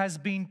has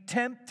been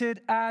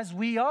tempted as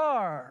we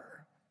are.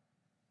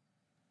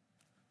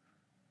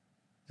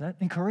 Is that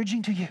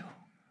encouraging to you?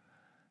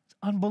 It's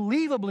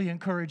unbelievably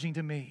encouraging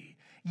to me.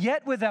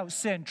 Yet without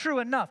sin. True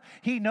enough,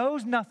 he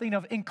knows nothing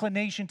of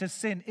inclination to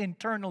sin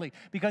internally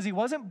because he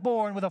wasn't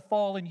born with a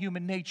fallen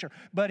human nature,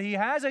 but he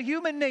has a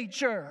human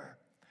nature.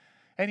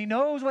 And he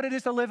knows what it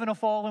is to live in a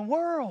fallen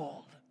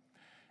world.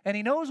 And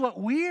he knows what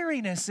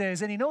weariness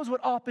is, and he knows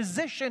what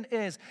opposition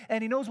is,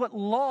 and he knows what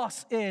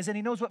loss is, and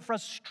he knows what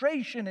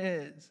frustration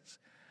is.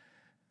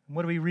 And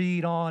what do we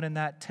read on in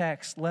that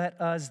text? Let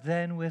us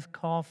then with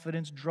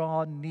confidence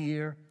draw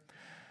near.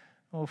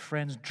 Oh,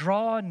 friends,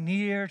 draw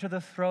near to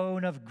the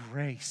throne of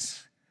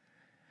grace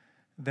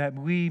that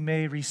we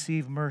may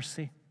receive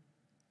mercy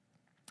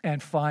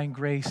and find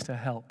grace to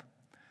help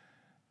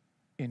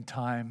in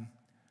time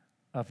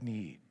of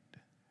need.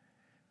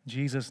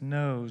 Jesus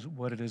knows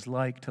what it is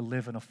like to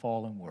live in a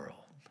fallen world.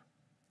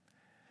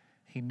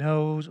 He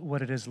knows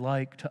what it is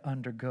like to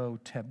undergo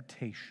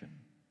temptation,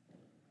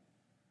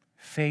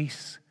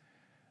 face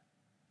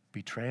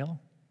betrayal,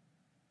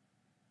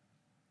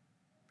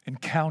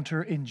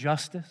 encounter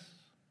injustice,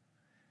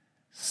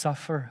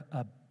 suffer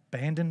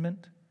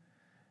abandonment,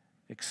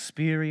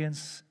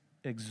 experience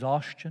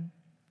exhaustion,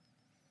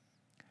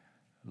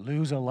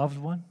 lose a loved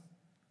one.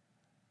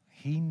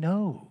 He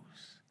knows.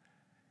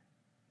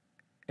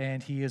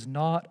 And he is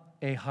not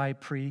a high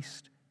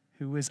priest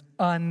who is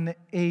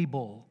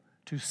unable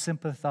to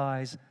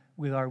sympathize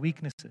with our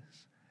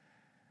weaknesses,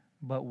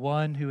 but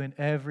one who in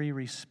every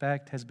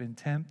respect has been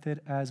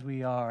tempted as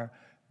we are,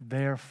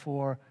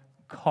 therefore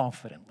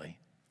confidently,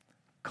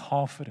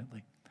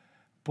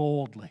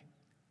 boldly,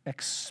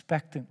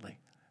 expectantly,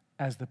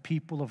 as the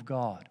people of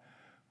God,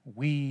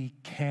 we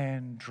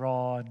can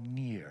draw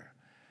near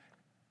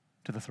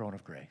to the throne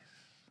of grace.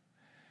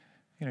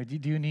 You know,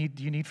 do you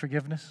need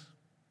forgiveness?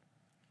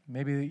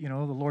 Maybe, the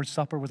Lord's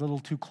Supper was a little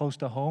too close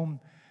to home.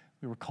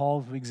 We were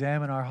called to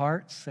examine our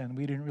hearts, and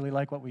we didn't really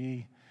like what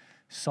we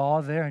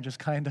saw there and just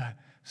kind of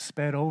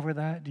sped over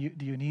that. Do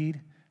you need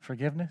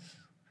forgiveness?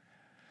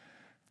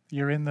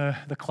 You're in the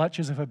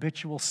clutches of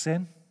habitual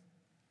sin.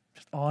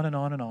 Just on and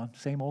on and on.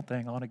 Same old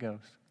thing, on it goes.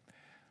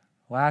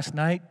 Last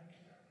night,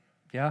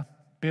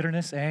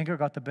 bitterness, anger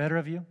got the better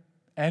of you.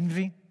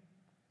 Envy.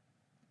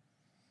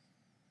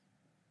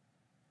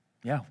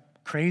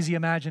 Crazy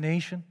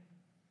imagination.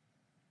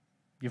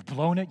 You've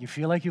blown it. You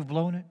feel like you've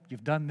blown it.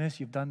 You've done this.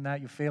 You've done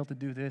that. You failed to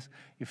do this.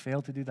 You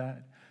failed to do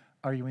that.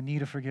 Are you in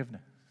need of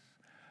forgiveness?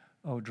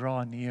 Oh,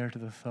 draw near to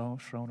the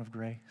throne of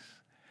grace.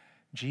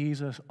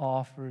 Jesus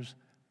offers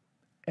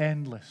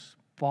endless,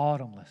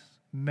 bottomless,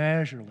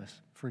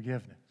 measureless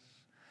forgiveness.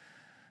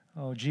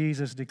 Oh,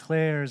 Jesus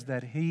declares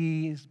that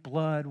his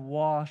blood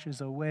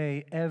washes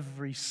away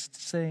every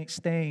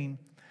stain,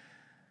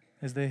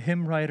 as the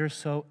hymn writer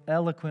so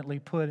eloquently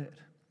put it.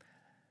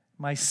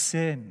 My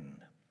sin.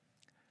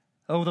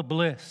 Oh, the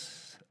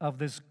bliss of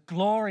this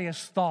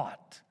glorious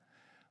thought.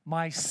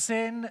 My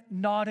sin,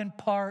 not in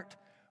part,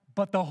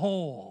 but the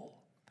whole,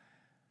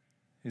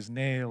 is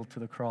nailed to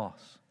the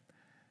cross,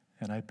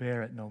 and I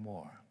bear it no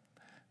more.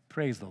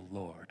 Praise the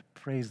Lord.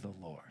 Praise the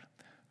Lord.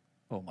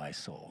 Oh, my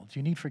soul. Do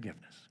you need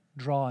forgiveness?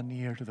 Draw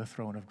near to the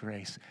throne of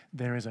grace.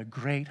 There is a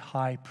great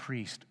high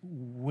priest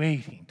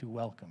waiting to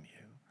welcome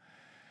you.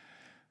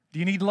 Do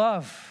you need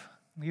love?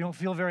 You don't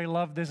feel very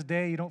loved this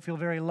day. You don't feel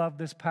very loved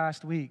this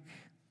past week.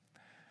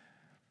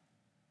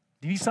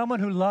 Do you need someone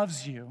who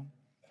loves you,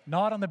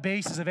 not on the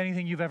basis of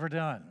anything you've ever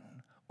done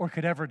or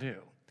could ever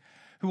do,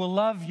 who will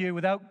love you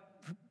without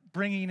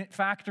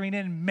factoring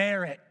in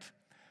merit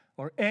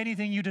or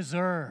anything you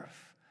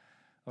deserve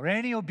or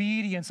any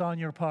obedience on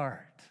your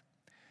part?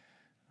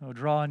 Oh,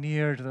 draw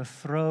near to the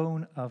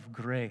throne of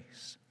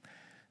grace.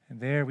 And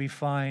there we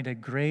find a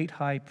great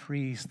high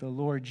priest, the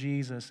Lord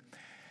Jesus,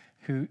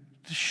 who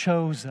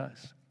shows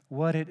us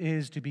what it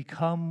is to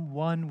become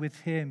one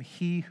with him,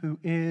 he who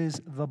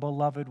is the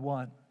beloved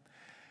one,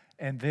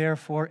 and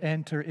therefore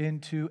enter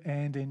into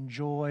and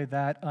enjoy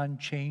that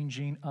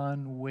unchanging,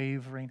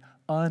 unwavering,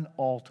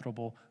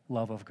 unalterable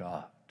love of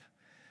God.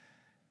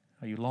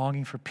 Are you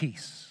longing for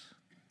peace?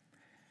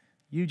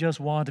 You just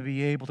want to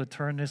be able to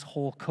turn this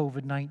whole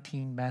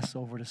COVID-19 mess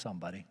over to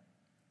somebody.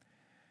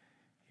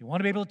 You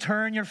want to be able to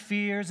turn your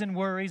fears and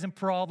worries and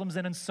problems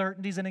and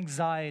uncertainties and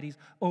anxieties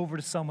over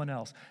to someone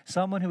else.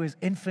 Someone who is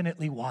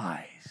infinitely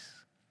wise.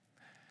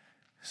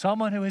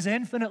 Someone who is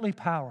infinitely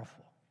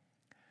powerful.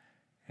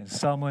 And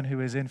someone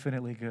who is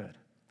infinitely good.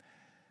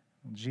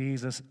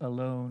 Jesus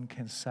alone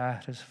can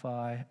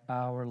satisfy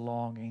our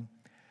longing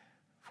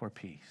for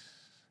peace.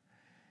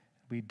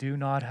 We do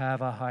not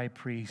have a high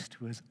priest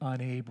who is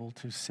unable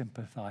to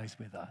sympathize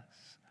with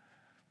us.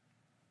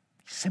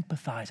 He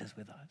sympathizes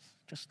with us.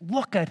 Just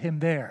look at him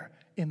there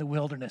in the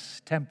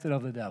wilderness, tempted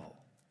of the devil.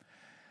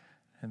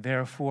 And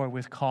therefore,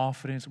 with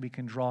confidence, we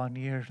can draw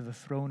near to the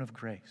throne of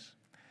grace,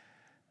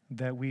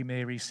 that we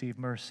may receive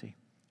mercy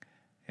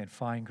and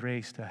find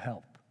grace to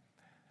help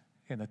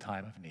in the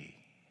time of need.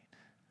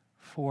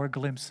 4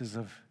 glimpses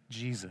of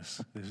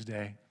Jesus this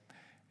day.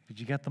 Did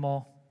you get them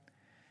all?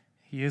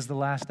 He is the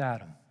last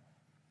Adam.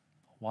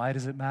 Why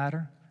does it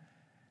matter?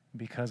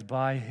 Because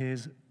by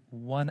his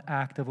one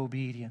act of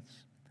obedience,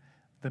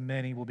 the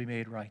many will be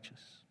made righteous.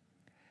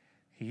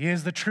 He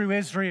is the true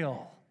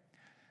Israel.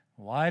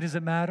 Why does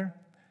it matter?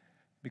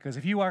 Because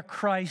if you are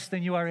Christ,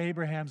 then you are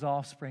Abraham's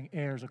offspring,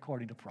 heirs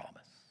according to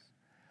promise.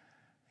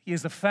 He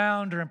is the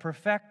founder and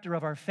perfecter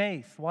of our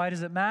faith. Why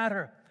does it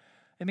matter?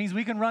 It means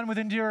we can run with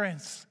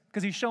endurance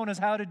because he's shown us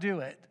how to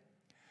do it.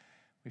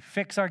 We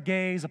fix our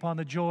gaze upon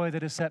the joy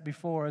that is set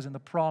before us and the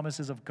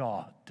promises of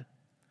God.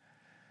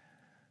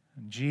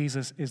 And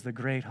Jesus is the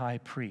great high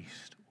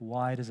priest.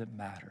 Why does it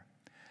matter?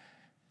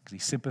 Because he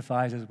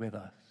sympathizes with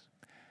us.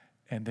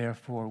 And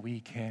therefore we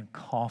can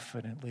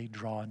confidently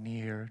draw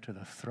near to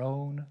the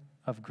throne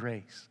of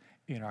grace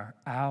in our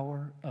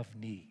hour of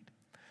need.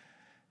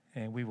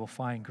 And we will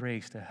find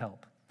grace to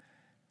help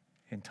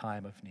in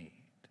time of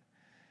need.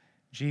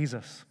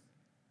 Jesus,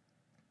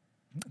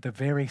 the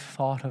very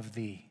thought of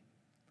thee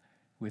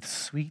with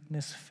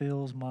sweetness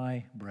fills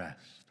my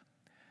breast,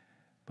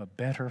 but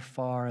better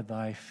far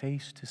thy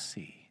face to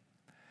see,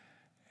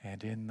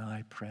 and in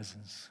thy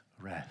presence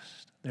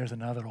rest. There's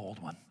another old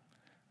one.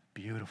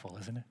 Beautiful,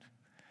 isn't it?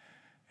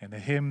 And the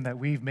hymn that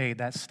we've made,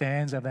 that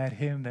stanza of that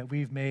hymn that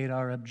we've made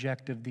our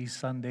objective these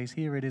Sundays,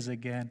 here it is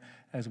again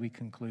as we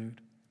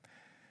conclude.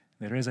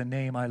 There is a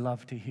name I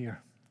love to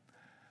hear.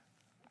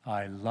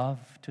 I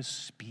love to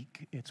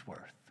speak its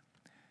worth.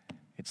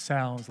 It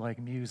sounds like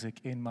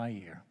music in my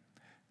ear,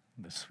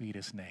 the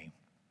sweetest name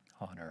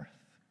on earth.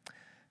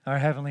 Our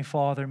Heavenly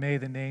Father, may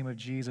the name of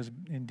Jesus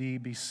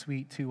indeed be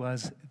sweet to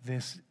us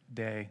this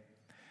day.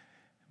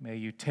 May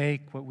you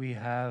take what we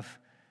have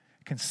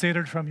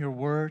considered from your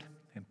word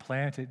and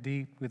plant it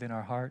deep within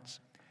our hearts,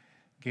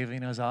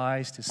 giving us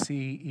eyes to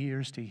see,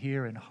 ears to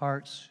hear, and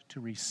hearts to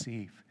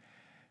receive.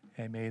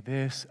 And may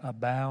this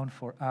abound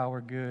for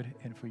our good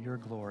and for your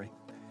glory.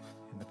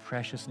 In the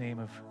precious name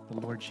of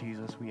the Lord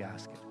Jesus, we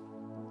ask it.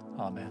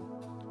 Amen.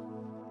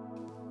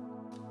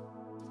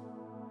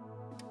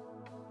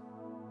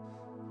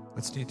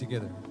 Let's stand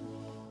together.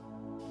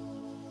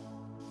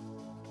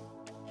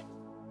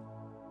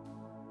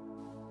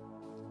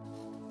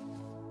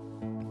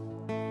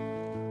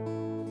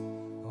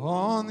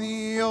 On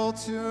the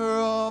altar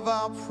of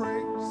our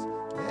praise,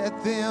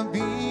 let there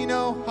be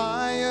no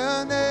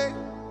higher name.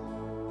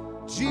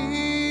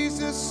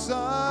 Jesus,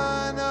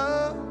 Son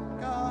of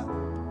God,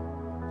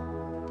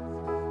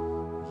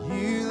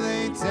 you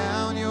laid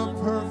down your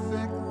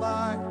perfect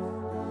life.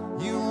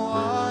 You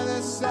are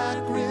the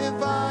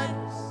sacrifice.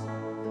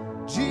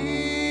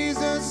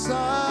 Jesus,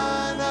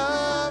 Son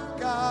of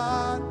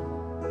God,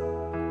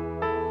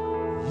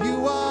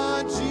 you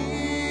are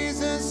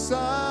Jesus,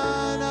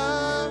 Son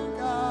of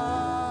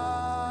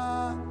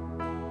God.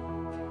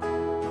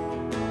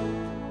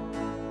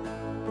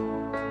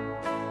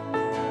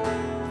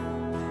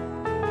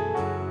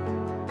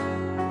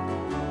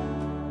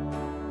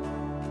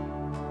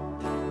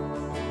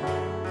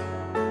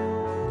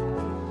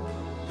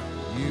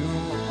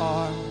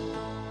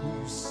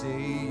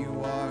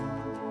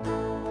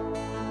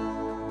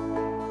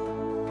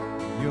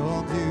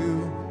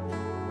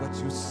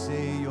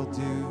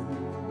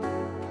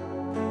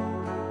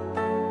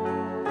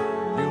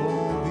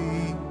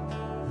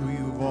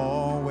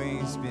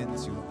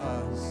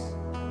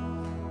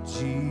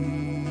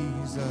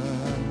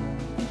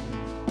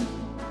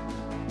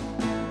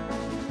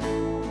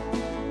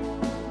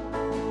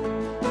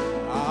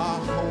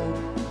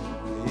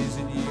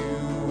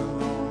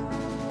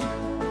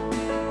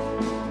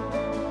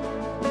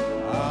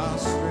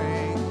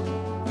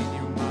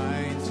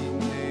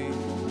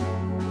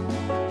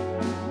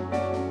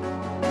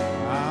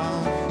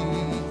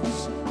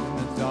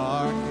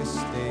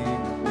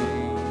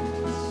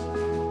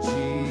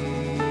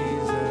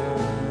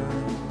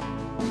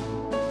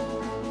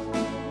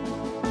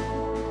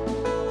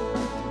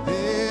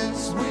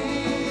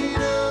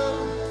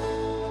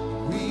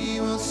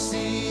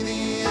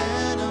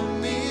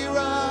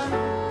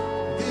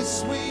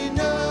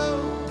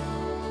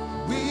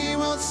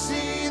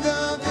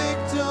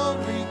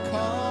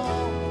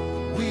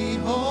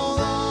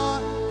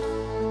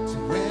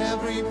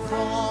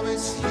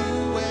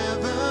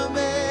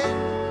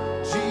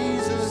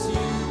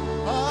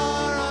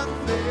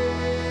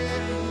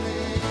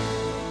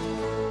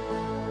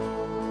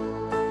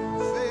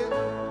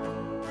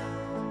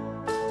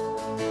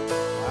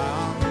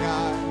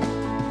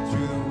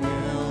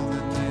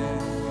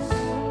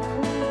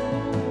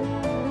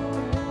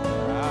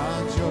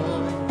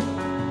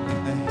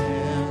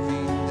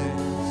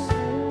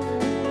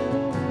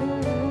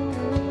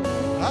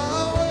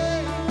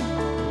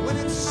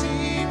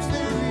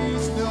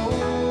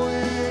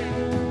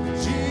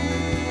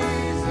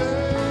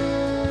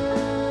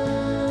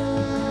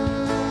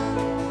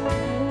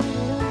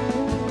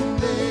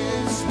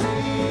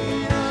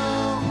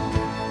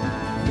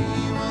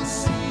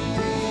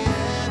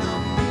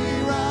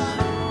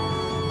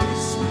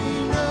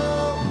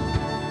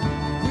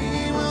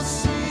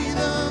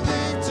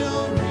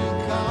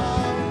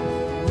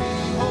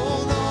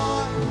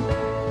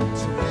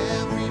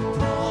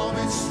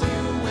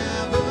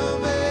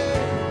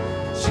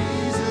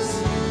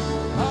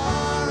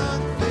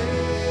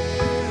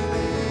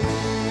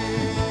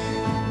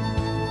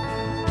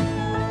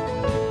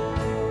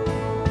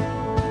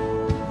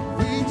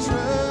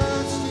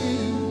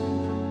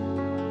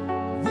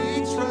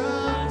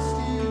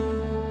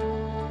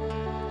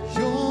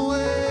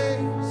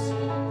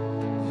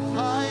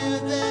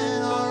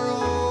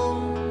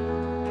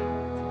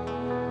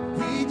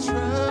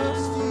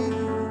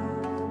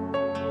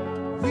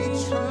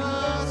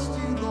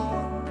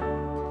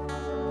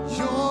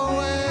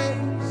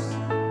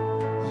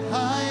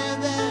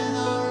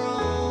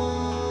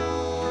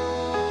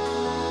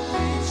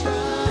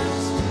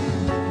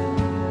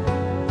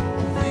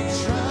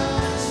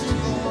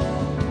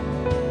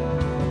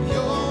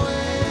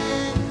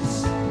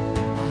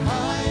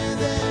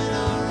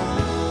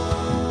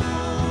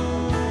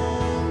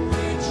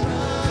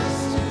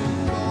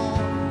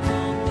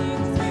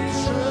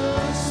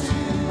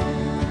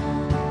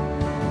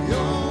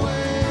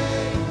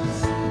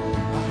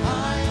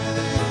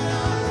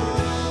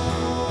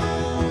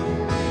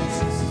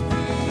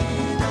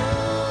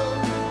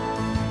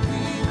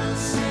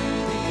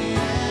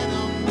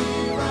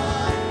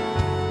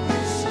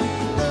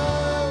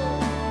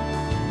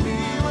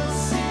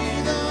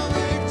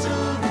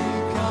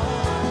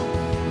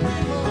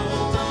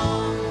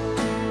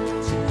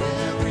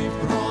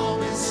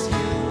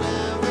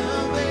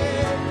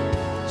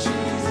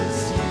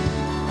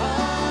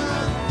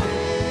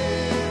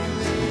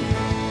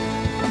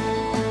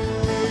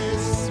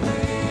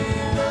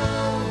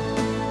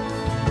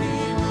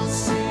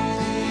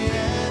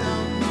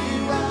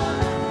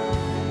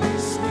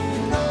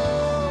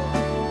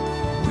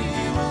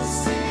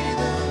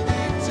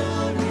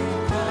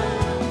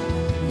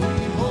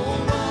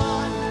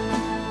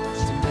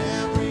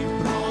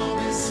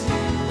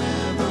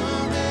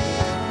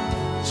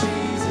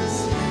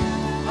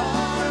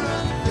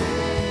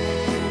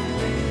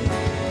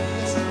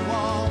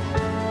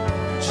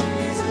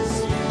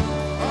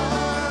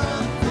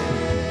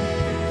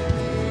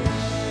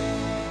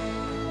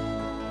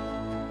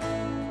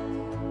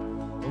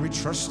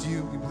 trust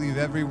you. We believe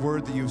every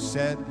word that you've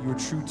said. You are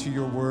true to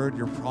your word.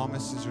 Your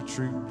promises are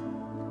true.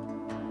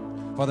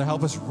 Father,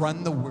 help us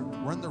run the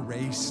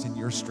race in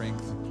your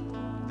strength,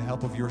 the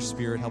help of your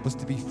Spirit. Help us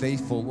to be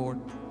faithful, Lord.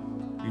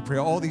 We pray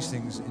all these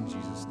things in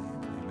Jesus'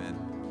 name.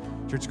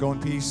 Amen. Church, go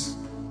in peace.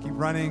 Keep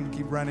running,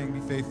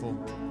 be faithful.